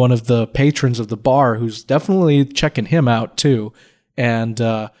 eyeing one of the patrons of the bar who's definitely checking him out too. And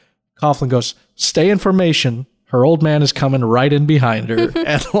Coughlin goes, "Stay in formation. Her old man is coming right in behind her."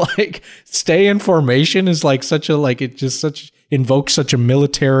 And like, stay in formation is like such a, like, it just invokes such a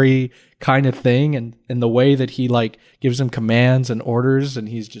military kind of thing. And the way that he like gives him commands and orders, and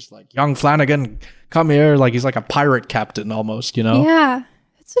he's just like, "Young Flanagan, come here." Like he's like a pirate captain almost, you know? Yeah.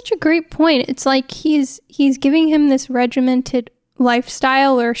 That's such a great point. It's like he's giving him this regimented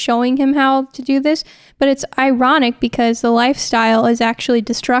lifestyle or showing him how to do this, but it's ironic because the lifestyle is actually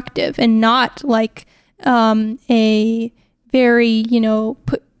destructive and not like a very, you know,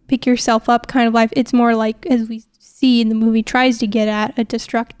 pick yourself up kind of life. It's more like, as we see in the movie, tries to get at a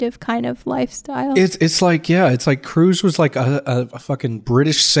destructive kind of lifestyle. It's like, yeah, it's like Cruise was like a fucking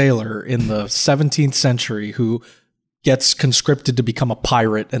British sailor in the 17th century who gets conscripted to become a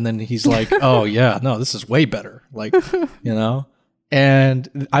pirate, and then he's like, oh yeah, no, this is way better. Like, you know?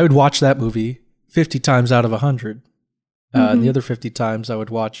 And I would watch that movie 50 times out of 100. And the other 50 times I would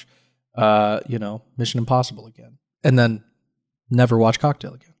watch you know, Mission Impossible again, and then never watch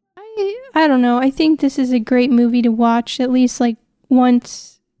Cocktail again. I don't know. I think this is a great movie to watch at least like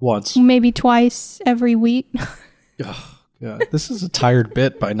once, maybe twice every week. Oh, God. This is a tired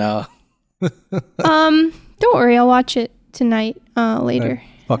bit by now. Don't worry, I'll watch it tonight later.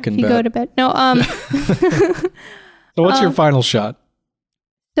 Fucking if you go to bed. No. So what's your final shot?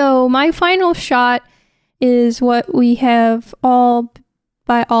 So my final shot is what we have all,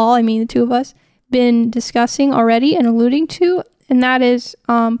 by all, I mean the two of us, been discussing already and alluding to, and that is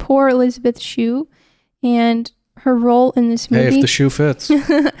poor Elizabeth Shue and her role in this movie. Hey, if the shoe fits.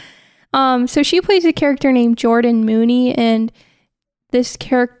 So she plays a character named Jordan Mooney, and this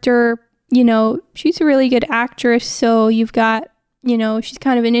character, you know, she's a really good actress, so you've got, you know, she's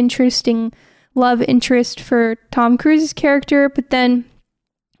kind of an interesting love interest for Tom Cruise's character, but then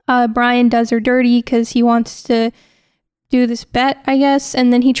Brian does her dirty because he wants to do this bet, I guess,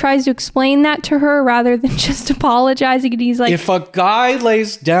 and then he tries to explain that to her rather than just apologizing, and he's like, if a guy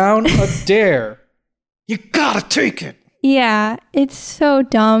lays down a dare, you gotta take it. Yeah, it's so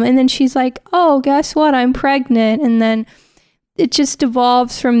dumb. And then she's like, oh, guess what, I'm pregnant. And then it just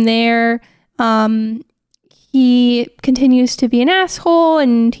devolves from there. He continues to be an asshole,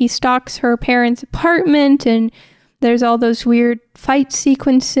 and he stalks her parents' apartment, and there's all those weird fight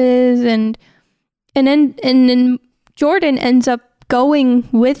sequences, and then Jordan ends up going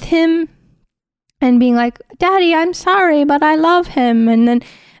with him and being like, Daddy, I'm sorry, but I love him. And then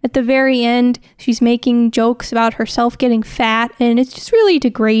at the very end, she's making jokes about herself getting fat, and it's just really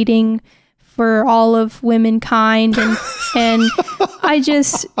degrading for all of womankind, and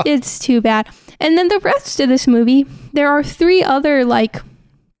it's too bad. And then the rest of this movie, there are three other, like,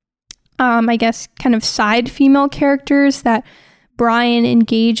 I guess, kind of side female characters that Brian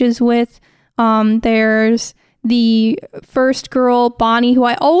engages with. There's the first girl, Bonnie, who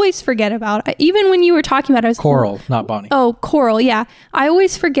I always forget about. Even when you were talking about it, I was Coral, not Bonnie. Oh, Coral, yeah. I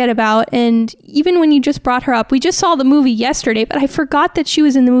always forget about, and even when you just brought her up, we just saw the movie yesterday, but I forgot that she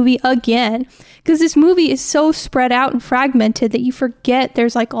was in the movie again, because this movie is so spread out and fragmented that you forget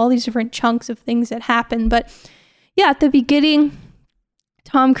there's like all these different chunks of things that happen. But yeah, at the beginning,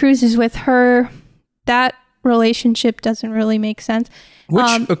 Tom Cruise is with her. That relationship doesn't really make sense.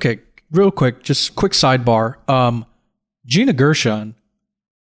 Okay, real quick, just quick sidebar. Gina Gershon,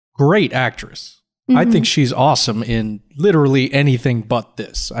 great actress. I think she's awesome in literally anything but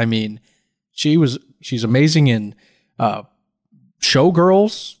this. I mean, she's amazing in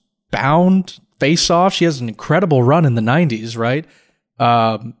Showgirls, Bound, Face Off. She has an incredible run in the 90s, right?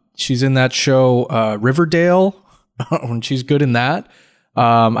 She's in that show Riverdale, when she's good in that.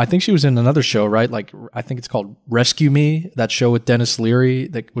 I think she was in another show, right? Like, I think it's called Rescue Me, that show with Dennis Leary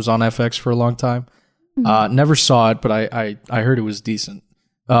that was on FX for a long time. Never saw it, but I heard it was decent.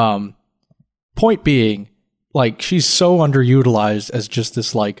 Point being, like, she's so underutilized as just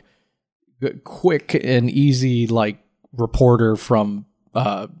this, like, quick and easy, like, reporter from,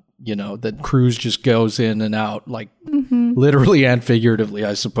 that Cruise just goes in and out, like, literally and figuratively,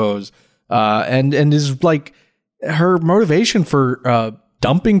 I suppose. And is, like, her motivation for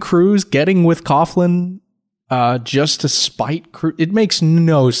dumping Cruise, getting with Coughlin, just to spite Cruise, it makes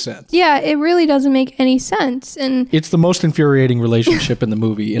no sense. Yeah, it really doesn't make any sense. And it's the most infuriating relationship in the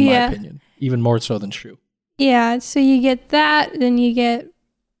movie, in my opinion. Even more so than Shu. Yeah, so you get that, then you get...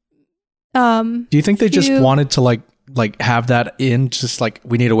 Do you think they just wanted to, like have that in, just like,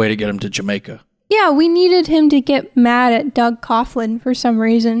 we need a way to get him to Jamaica? Yeah, we needed him to get mad at Doug Coughlin for some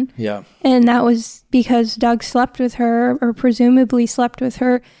reason. Yeah. And that was because Doug slept with her, or presumably slept with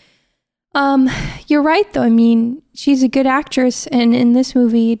her. You're right, though. I mean, she's a good actress, and in this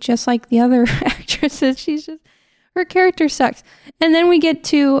movie, just like the other actresses, her character sucks. And then we get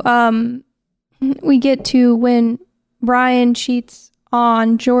to when Brian cheats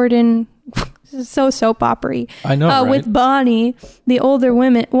on Jordan. This is so soap opera-y. I know, right? With Bonnie, the older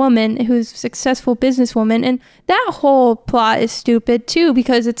woman who's a successful businesswoman. And that whole plot is stupid, too,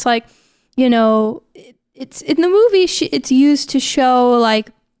 because it's like, it's in the movie, it's used to show,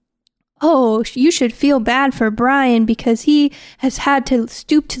 like, oh, you should feel bad for Brian because he has had to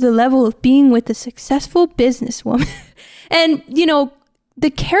stoop to the level of being with a successful businesswoman. And, the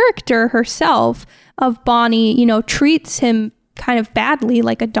character herself of Bonnie, treats him kind of badly,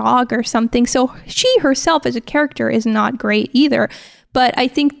 like a dog or something. So she herself as a character is not great either. But I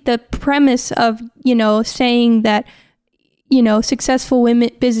think the premise of, saying that, successful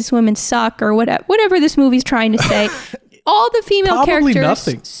business women suck, or whatever this movie's trying to say, all the female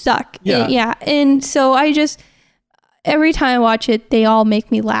characters suck. Yeah. And so every time I watch it, they all make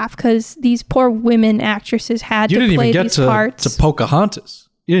me laugh because these poor women actresses had to play these parts. You didn't even get to Pocahontas.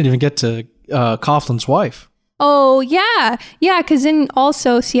 You didn't even get to Coughlin's wife. Oh, yeah. Yeah, because then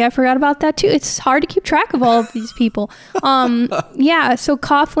also, see, I forgot about that too. It's hard to keep track of all of these people. Yeah, so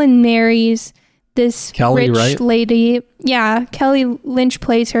Coughlin marries this Kelly, rich lady. Yeah, Kelly Lynch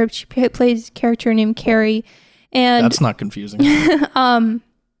plays her. She plays a character named Carrie. And that's not confusing.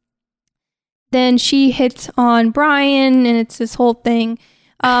 Then she hits on Brian, and it's this whole thing.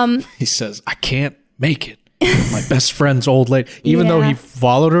 He says, I can't make it. My best friend's old lady. Even though he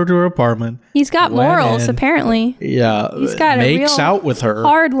followed her to her apartment. He's got morals, apparently. Yeah. He's got makes out with her.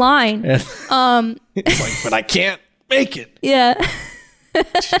 Hard line. It's like, but I can't make it. Yeah.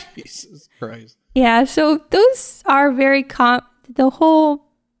 Jesus Christ. Yeah, so those are very... the whole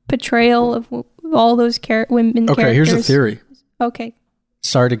portrayal of all those women characters. Okay, here's a theory. Okay.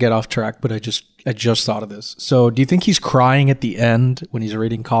 Sorry to get off track, but I just thought of this. So do you think he's crying at the end when he's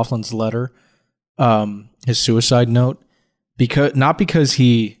reading Coughlin's letter, his suicide note? Not because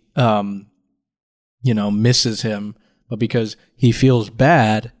he misses him, but because he feels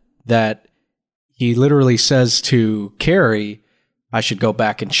bad that he literally says to Carrie, I should go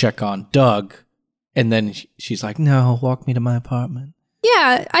back and check on Doug. And then she's like, no, walk me to my apartment.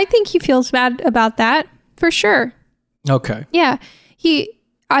 Yeah, I think he feels bad about that, for sure. Okay. Yeah. Did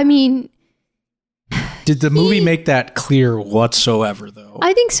the movie make that clear whatsoever, though?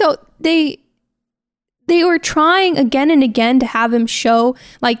 I think so. They were trying again and again to have him show,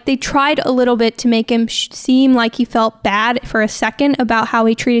 like, they tried a little bit to make him seem like he felt bad for a second about how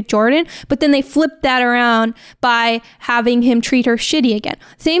he treated Jordan, but then they flipped that around by having him treat her shitty again.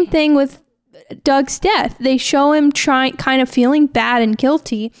 Same thing with Doug's death. They show him kind of feeling bad and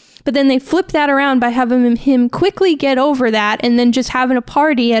guilty, but then they flip that around by having him quickly get over that and then just having a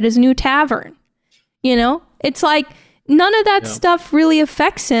party at his new tavern. It's like none of that stuff really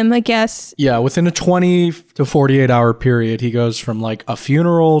affects him, I guess. Yeah, within a 20 to 48 hour period, he goes from like a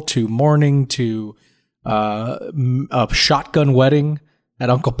funeral to mourning to a shotgun wedding at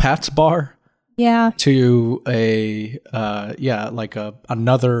Uncle Pat's bar. Yeah. To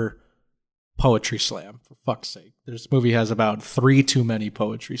another poetry slam, for fuck's sake. This movie has about 3 too many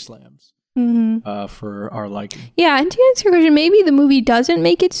poetry slams. for our liking. Yeah, and to answer your question, maybe the movie doesn't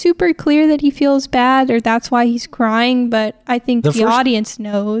make it super clear that he feels bad or that's why he's crying, but I think the audience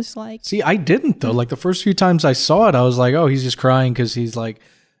knows. Like, see, I didn't though. Like the first few times I saw it, I was like, oh, he's just crying because he's like,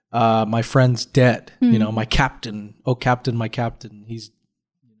 my friend's dead. You know, my captain. Oh, captain, my captain. He's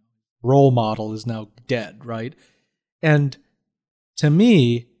role model is now dead, right? And to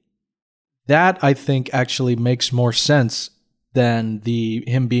me, that I think actually makes more sense than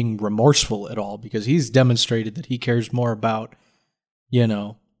him being remorseful at all, because he's demonstrated that he cares more about, you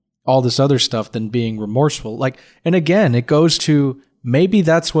know, all this other stuff than being remorseful. Like, and again, it goes to maybe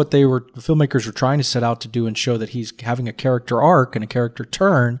that's what the filmmakers were trying to set out to do and show that he's having a character arc and a character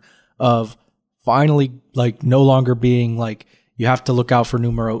turn of finally, like, no longer being like, you have to look out for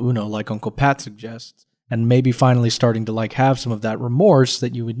numero uno, like Uncle Pat suggests, and maybe finally starting to like have some of that remorse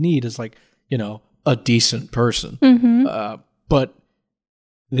that you would need as like, you know, a decent person. But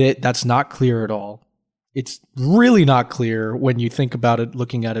that's not clear at all. It's really not clear when you think about it,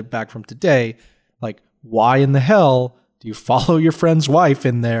 looking at it back from today. Like, why in the hell do you follow your friend's wife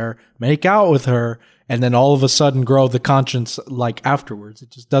in there, make out with her, and then all of a sudden grow the conscience like afterwards?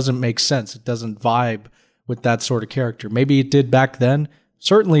 It just doesn't make sense. It doesn't vibe with that sort of character. Maybe it did back then,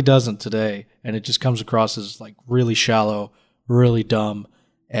 certainly doesn't today. And it just comes across as like really shallow, really dumb.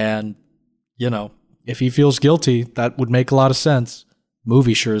 And, you know, if he feels guilty, that would make a lot of sense.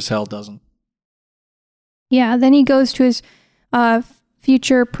 Movie sure as hell doesn't. Yeah, then he goes to his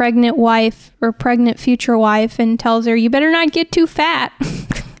future pregnant wife or pregnant future wife and tells her, "You better not get too fat."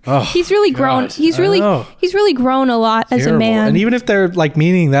 Oh, he's really grown. He's really grown a lot as a man. And even if they're like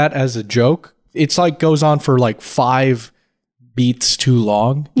meaning that as a joke, it's like goes on for like 5 beats too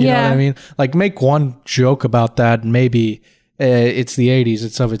long. You know what I mean? Like, make one joke about that, and maybe it's the 80s,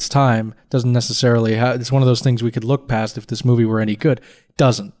 it's of its time. Doesn't necessarily it's one of those things we could look past if this movie were any good. It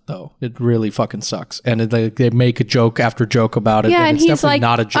doesn't, though. It really fucking sucks. And they make a joke after joke about it. Yeah, and it's he's like,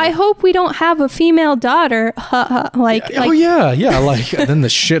 not a joke. I hope we don't have a female daughter. Like, oh yeah. Like, then the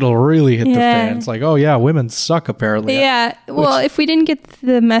shit will really hit the fan. It's like, oh yeah, women suck apparently. Yeah. Well, if we didn't get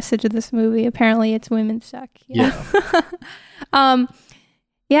the message of this movie, apparently it's women suck. Yeah.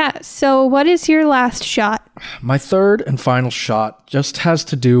 Yeah, so what is your last shot? My third and final shot just has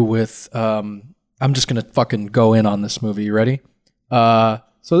to do with, I'm just going to fucking go in on this movie. You ready? So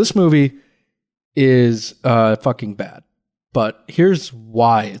this movie is fucking bad. But here's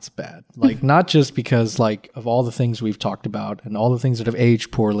why it's bad. Like, not just because, like, of all the things we've talked about and all the things that have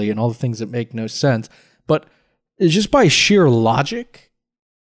aged poorly and all the things that make no sense, but it's just by sheer logic.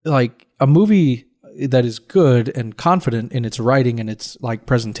 Like, a movie that is good and confident in its writing and its like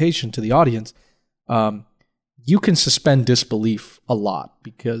presentation to the audience, you can suspend disbelief a lot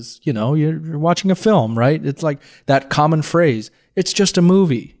because, you know, you're watching a film, right? It's like that common phrase, it's just a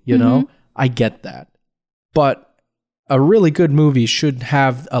movie, you know? I get that. But a really good movie should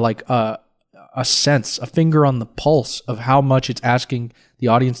have a sense, a finger on the pulse of how much it's asking the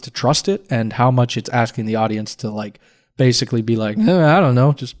audience to trust it and how much it's asking the audience to like basically be like, I don't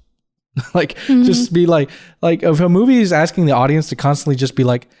know, just like, just be like if a movie is asking the audience to constantly just be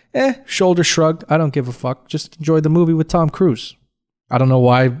like, shoulder shrugged, I don't give a fuck, just enjoy the movie with Tom Cruise. I don't know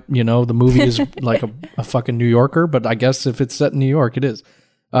why, you know, the movie is like a fucking New Yorker, but I guess if it's set in New York, it is.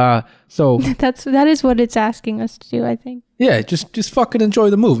 So that is what it's asking us to do, I think. Yeah, just fucking enjoy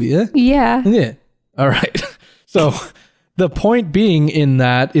the movie, eh? Yeah. Yeah. All right. So the point being in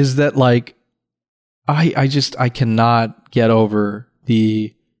that is that like I cannot get over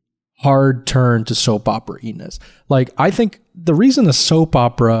the hard turn to soap opera-iness. Like, I think the reason a soap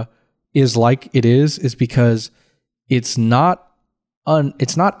opera is like it is because it's not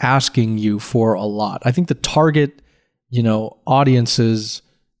asking you for a lot. I think the target, you know, audiences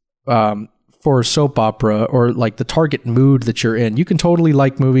for soap opera, or like the target mood that you're in, you can totally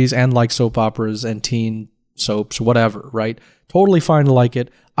like movies and like soap operas and teen soaps, whatever, right? Totally fine to like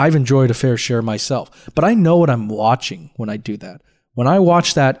it. I've enjoyed a fair share myself, but I know what I'm watching when I do that. When I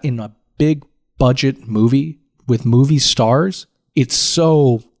watch that in a big budget movie with movie stars, it's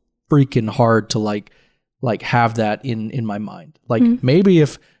so freaking hard to like have that in my mind. Like, maybe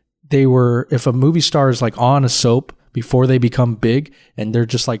if a movie star is like on a soap before they become big and they're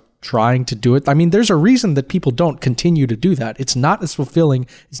just like trying to do it. I mean, there's a reason that people don't continue to do that. It's not as fulfilling.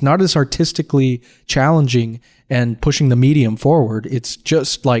 It's not as artistically challenging and pushing the medium forward. It's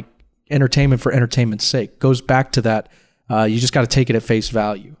just like entertainment for entertainment's sake. Goes back to that. You just got to take it at face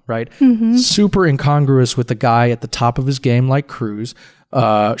value, right? Super incongruous with the guy at the top of his game like Cruise,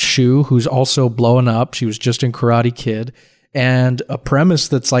 Shu, who's also blowing up. She was just in Karate Kid. And a premise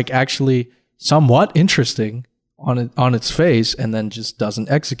that's like actually somewhat interesting, on its face and then just doesn't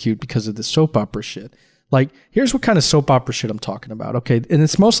execute because of the soap opera shit. Like, here's what kind of soap opera shit I'm talking about, okay? And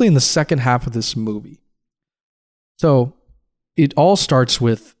it's mostly in the second half of this movie. So it all starts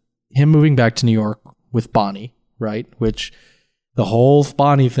with him moving back to New York with Bonnie, right? Which the whole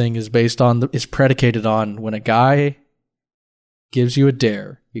Bonnie thing is is predicated on when a guy gives you a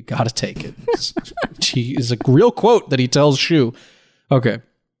dare, you got to take it. She is a real quote that he tells Shu. Okay.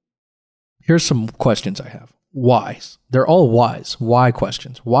 Here's some questions I have. Whys. They're all whys. Why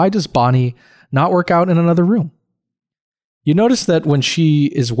questions. Why does Bonnie not work out in another room? You notice that when she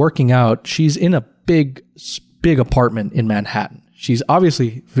is working out, she's in a big apartment in Manhattan. She's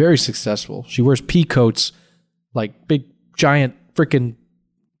obviously very successful. She wears pea coats, like big, giant, freaking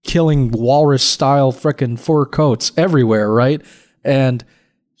killing walrus style freaking fur coats everywhere, right? And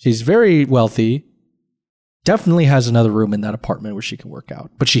she's very wealthy. Definitely has another room in that apartment where she can work out.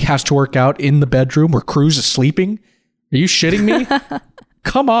 But she has to work out in the bedroom where Cruz is sleeping? Are you shitting me?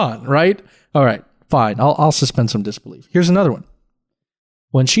 Come on, right? All right, fine. I'll suspend some disbelief. Here's another one.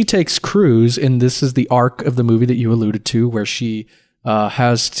 When she takes Cruz, and this is the arc of the movie that you alluded to, where she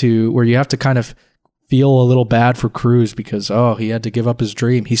where you have to kind of feel a little bad for Cruz because, he had to give up his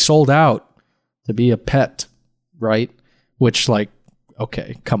dream. He sold out to be a pet, right? Which, like,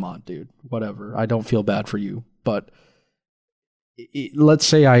 okay, come on, dude. Whatever. I don't feel bad for you. But let's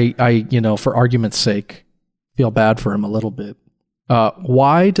say I, for argument's sake, feel bad for him a little bit.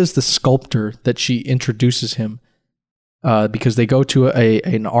 Why does the sculptor that she introduces him, because they go to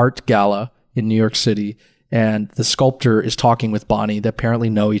an art gala in New York City, and the sculptor is talking with Bonnie. They apparently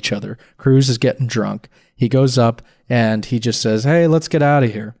know each other. Cruz is getting drunk. He goes up and he just says, "Hey, let's get out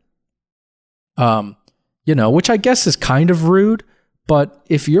of here." Which I guess is kind of rude, but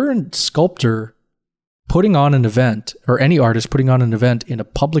if you're a sculptor putting on an event, or any artist putting on an event in a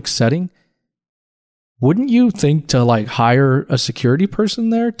public setting, wouldn't you think to like hire a security person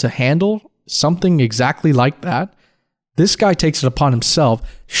there to handle something exactly like that? This guy takes it upon himself,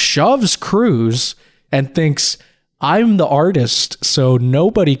 shoves Cruz, and thinks, I'm the artist, so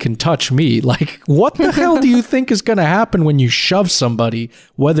nobody can touch me. Like, what the hell do you think is going to happen when you shove somebody,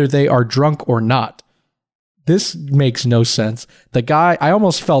 whether they are drunk or not? This makes no sense. The guy, I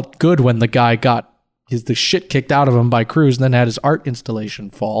almost felt good when the guy got the shit kicked out of him by Cruz and then had his art installation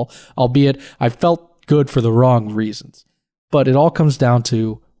fall, albeit I felt good for the wrong reasons. But it all comes down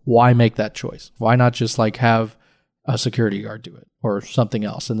to, why make that choice? Why not just like have a security guard do it or something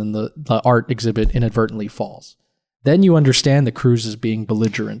else, and then the art exhibit inadvertently falls? Then you understand that Cruz is being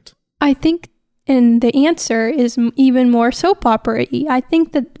belligerent. I think, and the answer is even more soap opera-y. I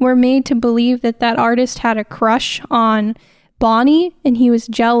think that we're made to believe that artist had a crush on Bonnie, and he was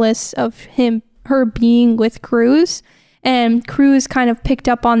jealous of her being with Cruz, and Cruz kind of picked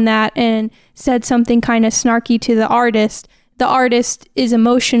up on that and said something kind of snarky to the artist. The artist is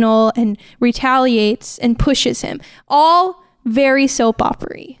emotional and retaliates and pushes him. All very soap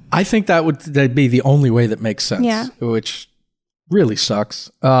opera-y. I think that'd be the only way that makes sense. Yeah. Which really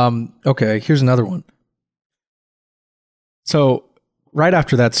sucks. Okay, here's another one. So right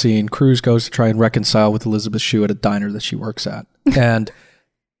after that scene, Cruz goes to try and reconcile with Elizabeth Shue at a diner that she works at. And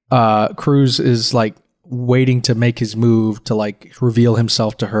Cruz is like waiting to make his move to like reveal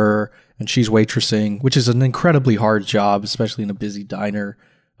himself to her. And she's waitressing, which is an incredibly hard job, especially in a busy diner.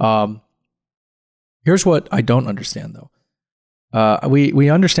 Here's what I don't understand, though. We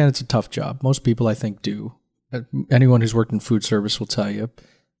understand it's a tough job. Most people, I think, do. Anyone who's worked in food service will tell you.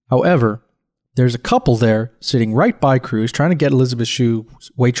 However, there's a couple there sitting right by Cruz trying to get Elizabeth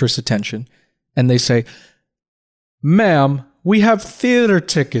Shue's waitress attention. And they say, "Ma'am, we have theater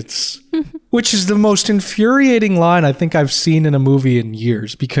tickets," which is the most infuriating line I think I've seen in a movie in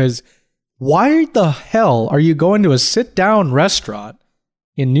years, because why the hell are you going to a sit-down restaurant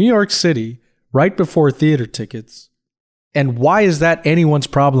in New York City right before theater tickets? And why is that anyone's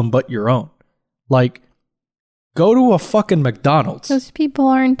problem but your own? Like, go to a fucking McDonald's. Those people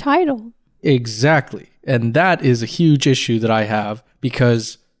are entitled. Exactly. And that is a huge issue that I have,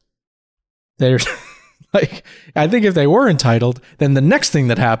 because there's like, I think if they were entitled, then the next thing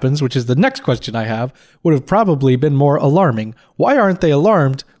that happens, which is the next question I have, would have probably been more alarming. Why aren't they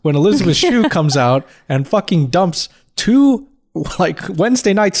alarmed when Elizabeth Shue comes out and fucking dumps two like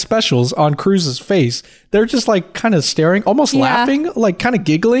Wednesday night specials on Cruz's face? They're just like kind of staring, almost laughing, like kind of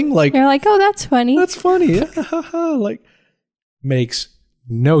giggling. Like, you're like, oh, that's funny. That's funny. Like, makes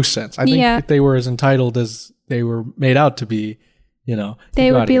no sense. I think if they were as entitled as they were made out to be,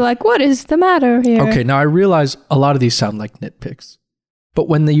 they would be like, what is the matter here? Okay, now I realize a lot of these sound like nitpicks, but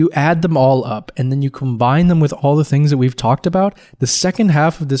when you add them all up and then you combine them with all the things that we've talked about, the second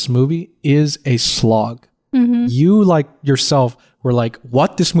half of this movie is a slog. You like yourself were like,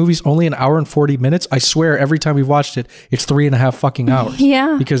 what? This movie's only an hour and 40 minutes? I swear every time we watched it, it's 3.5 fucking hours.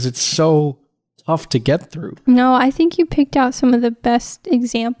 Yeah. Because it's so tough to get through. No, I think you picked out some of the best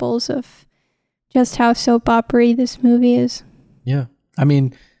examples of just how soap opera this movie is. Yeah. I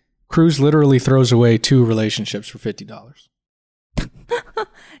mean, Cruise literally throws away 2 relationships for $50.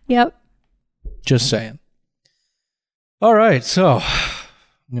 Yep. Just saying. All right, so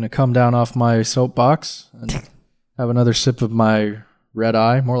I'm going to come down off my soapbox and have another sip of my red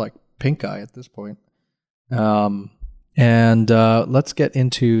eye, more like pink eye at this point. And let's get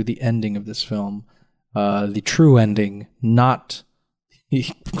into the ending of this film. The true ending, not the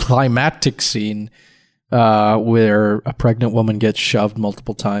climactic scene where a pregnant woman gets shoved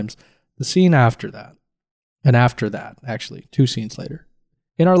multiple times. The scene after that. And after that, actually, 2 scenes later.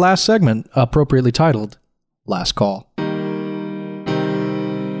 In our last segment, appropriately titled, Last Call.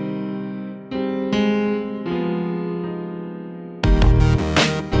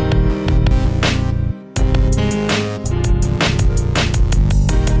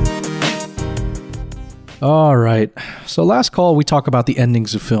 All right. So last call, we talk about the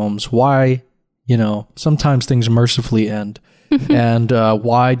endings of films, why, sometimes things mercifully end, and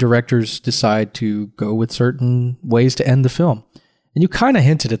why directors decide to go with certain ways to end the film. And you kind of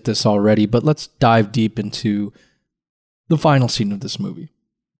hinted at this already, but let's dive deep into the final scene of this movie.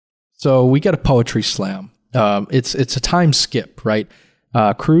 So we get a poetry slam. It's a time skip, right?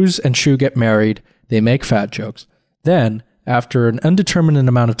 Cruise and Shu get married. They make fat jokes. Then, after an undetermined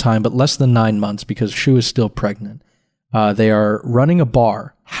amount of time, but less than 9 months because Shu is still pregnant, they are running a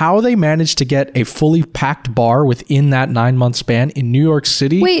bar. How they managed to get a fully packed bar within that 9-month span in New York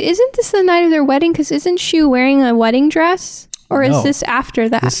City? Wait, isn't this the night of their wedding? Because isn't Shu wearing a wedding dress? Or No. is this after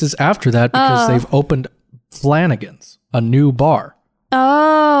that? This is after that because they've opened Flanagan's, a new bar.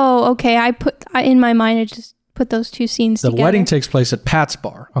 Oh, okay. In my mind, I just put those 2 scenes The together. wedding takes place at Pat's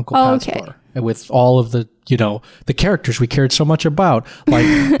bar, Uncle Pat's okay. bar, and with all of the, the characters we cared so much about,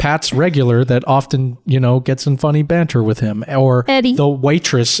 like Pat's regular that often, gets in funny banter with him, or Eddie. the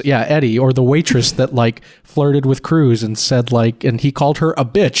waitress, Eddie, or the waitress that like flirted with Cruz and said like, and he called her a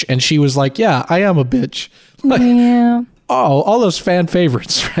bitch, and she was like, yeah, I am a bitch. Like, Yeah. oh, all those fan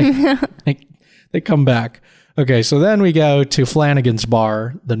favorites, right? They come back. Okay, so then we go to Flanagan's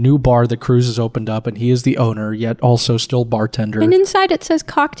bar, the new bar that Cruz has opened up, and he is the owner, yet also still bartender. And inside it says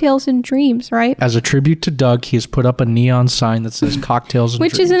cocktails and dreams, right? As a tribute to Doug, he has put up a neon sign that says cocktails and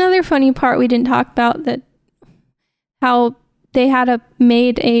Which dreams. is another funny part we didn't talk about, that how they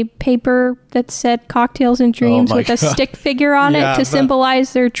made a paper that said cocktails and dreams my with a God. stick figure on Yeah, it to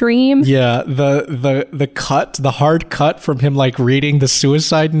symbolize their dream. Yeah, the hard cut from him like reading the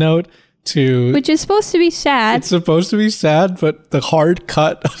suicide note to... Which is supposed to be sad. It's supposed to be sad, but the hard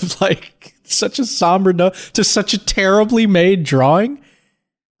cut of like such a somber note to such a terribly made drawing.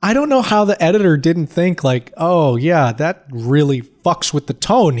 I don't know how the editor didn't think like, oh yeah, that really fucks with the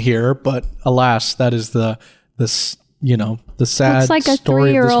tone here, but alas, that is the sad Looks like a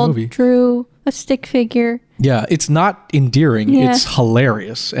story of this 3-year-old movie. drew a stick figure. Yeah, it's not endearing. Yeah. It's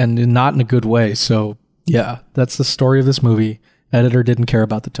hilarious and not in a good way. So yeah, that's the story of this movie. Editor didn't care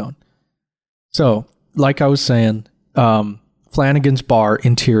about the tone. So, like I was saying, Flanagan's bar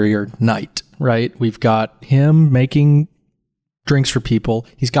interior night, right? We've got him making drinks for people.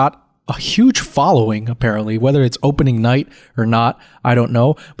 He's got a huge following, apparently, whether it's opening night or not, I don't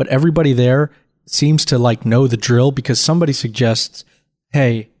know. But everybody there seems to like know the drill because somebody suggests,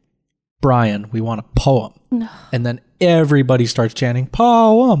 hey, Brian, we want a poem. And then everybody starts chanting,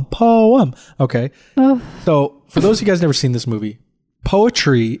 poem, poem. Okay. Oh. So for those of you guys never seen this movie,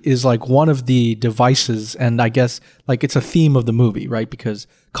 poetry is like one of the devices, and I guess like it's a theme of the movie, right? Because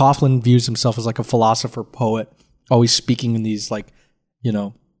Coughlin views himself as like a philosopher poet, always speaking in these like,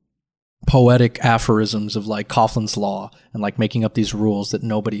 poetic aphorisms of like Coughlin's law and like making up these rules that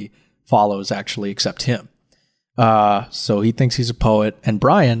nobody follows actually except him. So he thinks he's a poet, and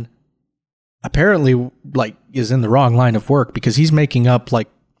Brian apparently like is in the wrong line of work because he's making up like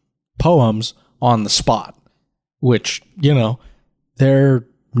poems on the spot, which, they're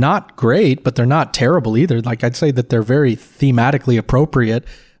not great, but they're not terrible either. Like I'd say that they're very thematically appropriate,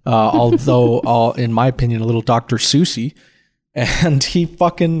 although in my opinion, a little Dr. Seussy. And he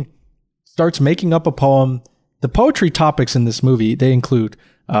fucking starts making up a poem. The poetry topics in this movie, they include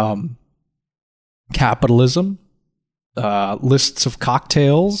capitalism, lists of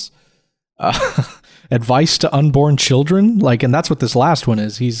cocktails, advice to unborn children, and that's what this last one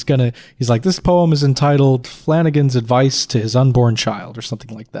is. He's like, this poem is entitled Flanagan's Advice to His Unborn Child or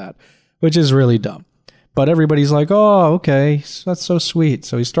something like that, which is really dumb. But everybody's like, oh, okay, that's so sweet.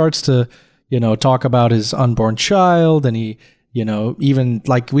 So he starts to, talk about his unborn child, and he, even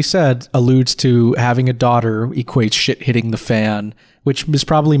like we said, alludes to having a daughter equates shit hitting the fan, which is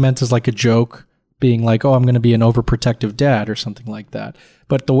probably meant as like a joke, being like, oh, I'm going to be an overprotective dad or something like that.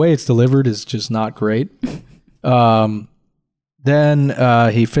 But the way it's delivered is just not great. Then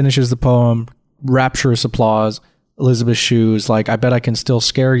he finishes the poem, rapturous applause. Elizabeth Shue is like, I bet I can still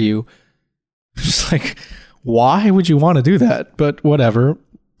scare you. It's like, why would you want to do that? But whatever.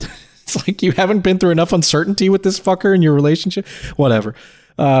 It's like, you haven't been through enough uncertainty with this fucker in your relationship. Whatever.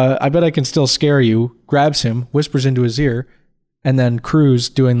 I bet I can still scare you. Grabs him, whispers into his ear. And then Cruise,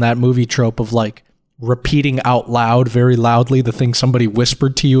 doing that movie trope of like repeating out loud, very loudly, the thing somebody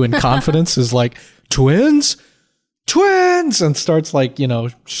whispered to you in confidence, is like, twins? Twins! And starts like,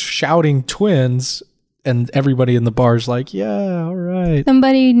 shouting twins. And everybody in the bar's like, yeah, all right.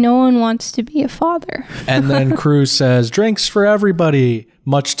 No one wants to be a father. And then Cruise says, drinks for everybody,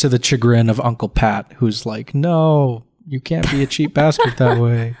 much to the chagrin of Uncle Pat, who's like, no, you can't be a cheap bastard that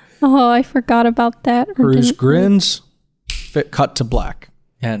way. Oh, I forgot about that. Cruise grins, cut to black,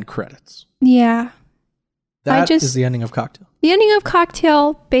 and credits. Yeah. That is the ending of Cocktail. The ending of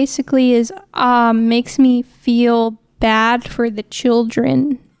Cocktail basically is makes me feel bad for the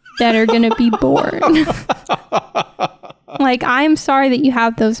children that are going to be born. Like, I'm sorry that you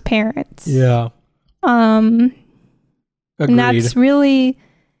have those parents. Yeah. Agreed. And that's really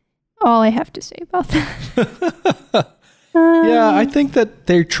all I have to say about that. Yeah, I think that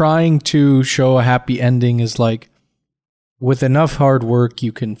they're trying to show a happy ending is like, with enough hard work,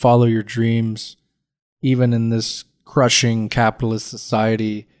 you can follow your dreams, even in this crushing capitalist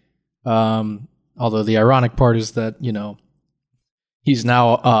society. Although the ironic part is that, he's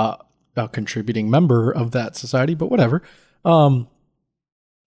now a contributing member of that society, but whatever.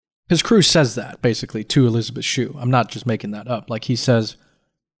 His crew says that, basically, to Elizabeth Shue. I'm not just making that up. Like, he says,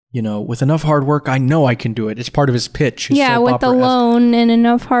 with enough hard work, I know I can do it. It's part of his pitch. His with the loan and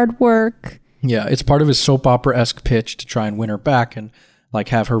enough hard work. Yeah, it's part of his soap opera-esque pitch to try and win her back and, like,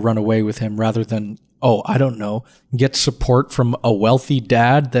 have her run away with him rather than, I don't know, get support from a wealthy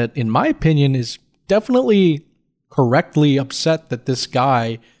dad that, in my opinion, is definitely correctly upset that this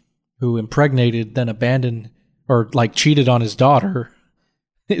guy who impregnated, then abandoned, or like cheated on his daughter,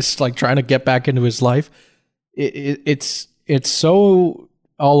 is like trying to get back into his life. It's so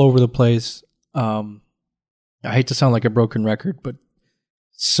all over the place. I hate to sound like a broken record, but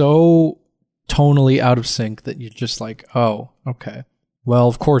so tonally out of sync that you're just like, oh, okay. Well,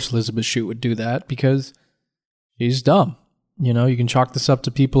 of course Elizabeth Shue would do that because she's dumb. You can chalk this up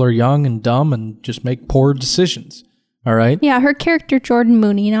to people are young and dumb and just make poor decisions. All right? Yeah, her character, Jordan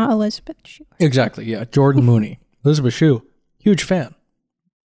Mooney, not Elizabeth Shue. Exactly, yeah. Jordan Mooney. Elizabeth Shue, huge fan.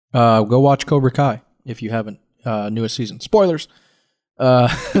 Go watch Cobra Kai if you haven't. Newest season. Spoilers. But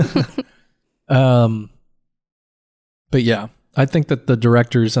yeah, I think that the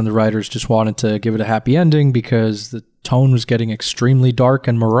directors and the writers just wanted to give it a happy ending because the tone was getting extremely dark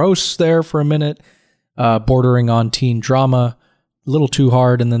and morose there for a minute. Bordering on teen drama, a little too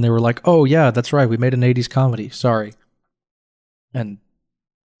hard, and then they were like, oh yeah, that's right, we made an 80s comedy, sorry. And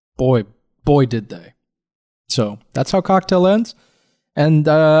boy did they. So that's how Cocktail ends, and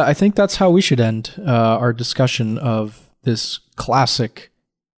I think that's how we should end our discussion of this classic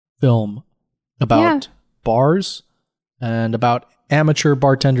film about bars and about amateur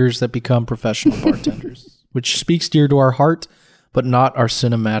bartenders that become professional bartenders, which speaks dear to our heart, but not our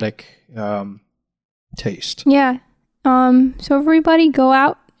cinematic taste. Yeah. So everybody go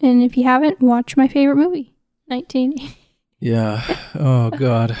out, and if you haven't, watch my favorite movie, 1980. Yeah. Oh,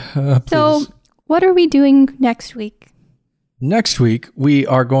 God. So what are we doing next week? Next week, we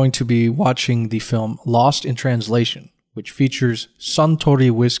are going to be watching the film Lost in Translation, which features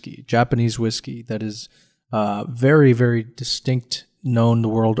Suntory whiskey, Japanese whiskey that is very, very distinct, known the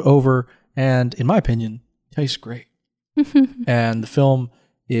world over, and in my opinion, tastes great. And the film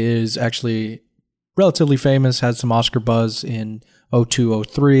is actually relatively famous, had some Oscar buzz in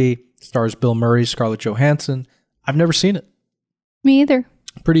 2002-03, stars Bill Murray, Scarlett Johansson. I've never seen it. Me either.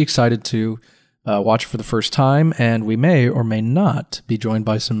 Pretty excited to watch for the first time, and we may or may not be joined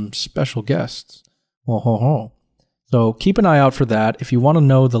by some special guests. So keep an eye out for that. If you want to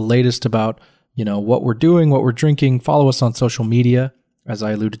know the latest about, what we're doing, what we're drinking, follow us on social media, as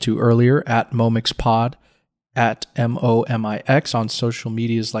I alluded to earlier, at MomixPod, at MOMIX on social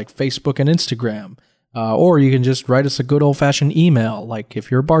medias like Facebook and Instagram. Or you can just write us a good old-fashioned email, like if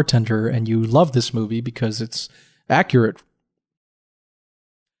you're a bartender and you love this movie because it's accurate.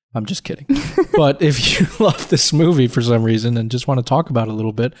 I'm just kidding. But if you love this movie for some reason and just want to talk about it a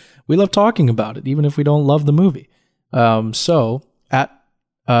little bit, we love talking about it, even if we don't love the movie. So at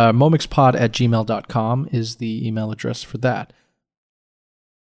momixpod@gmail.com is the email address for that.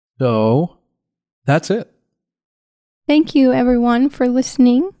 So that's it. Thank you, everyone, for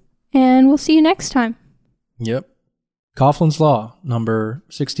listening, and we'll see you next time. Yep. Coughlin's Law, number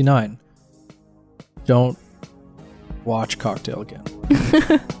 69. Don't watch Cocktail again.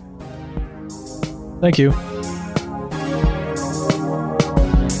 Thank you.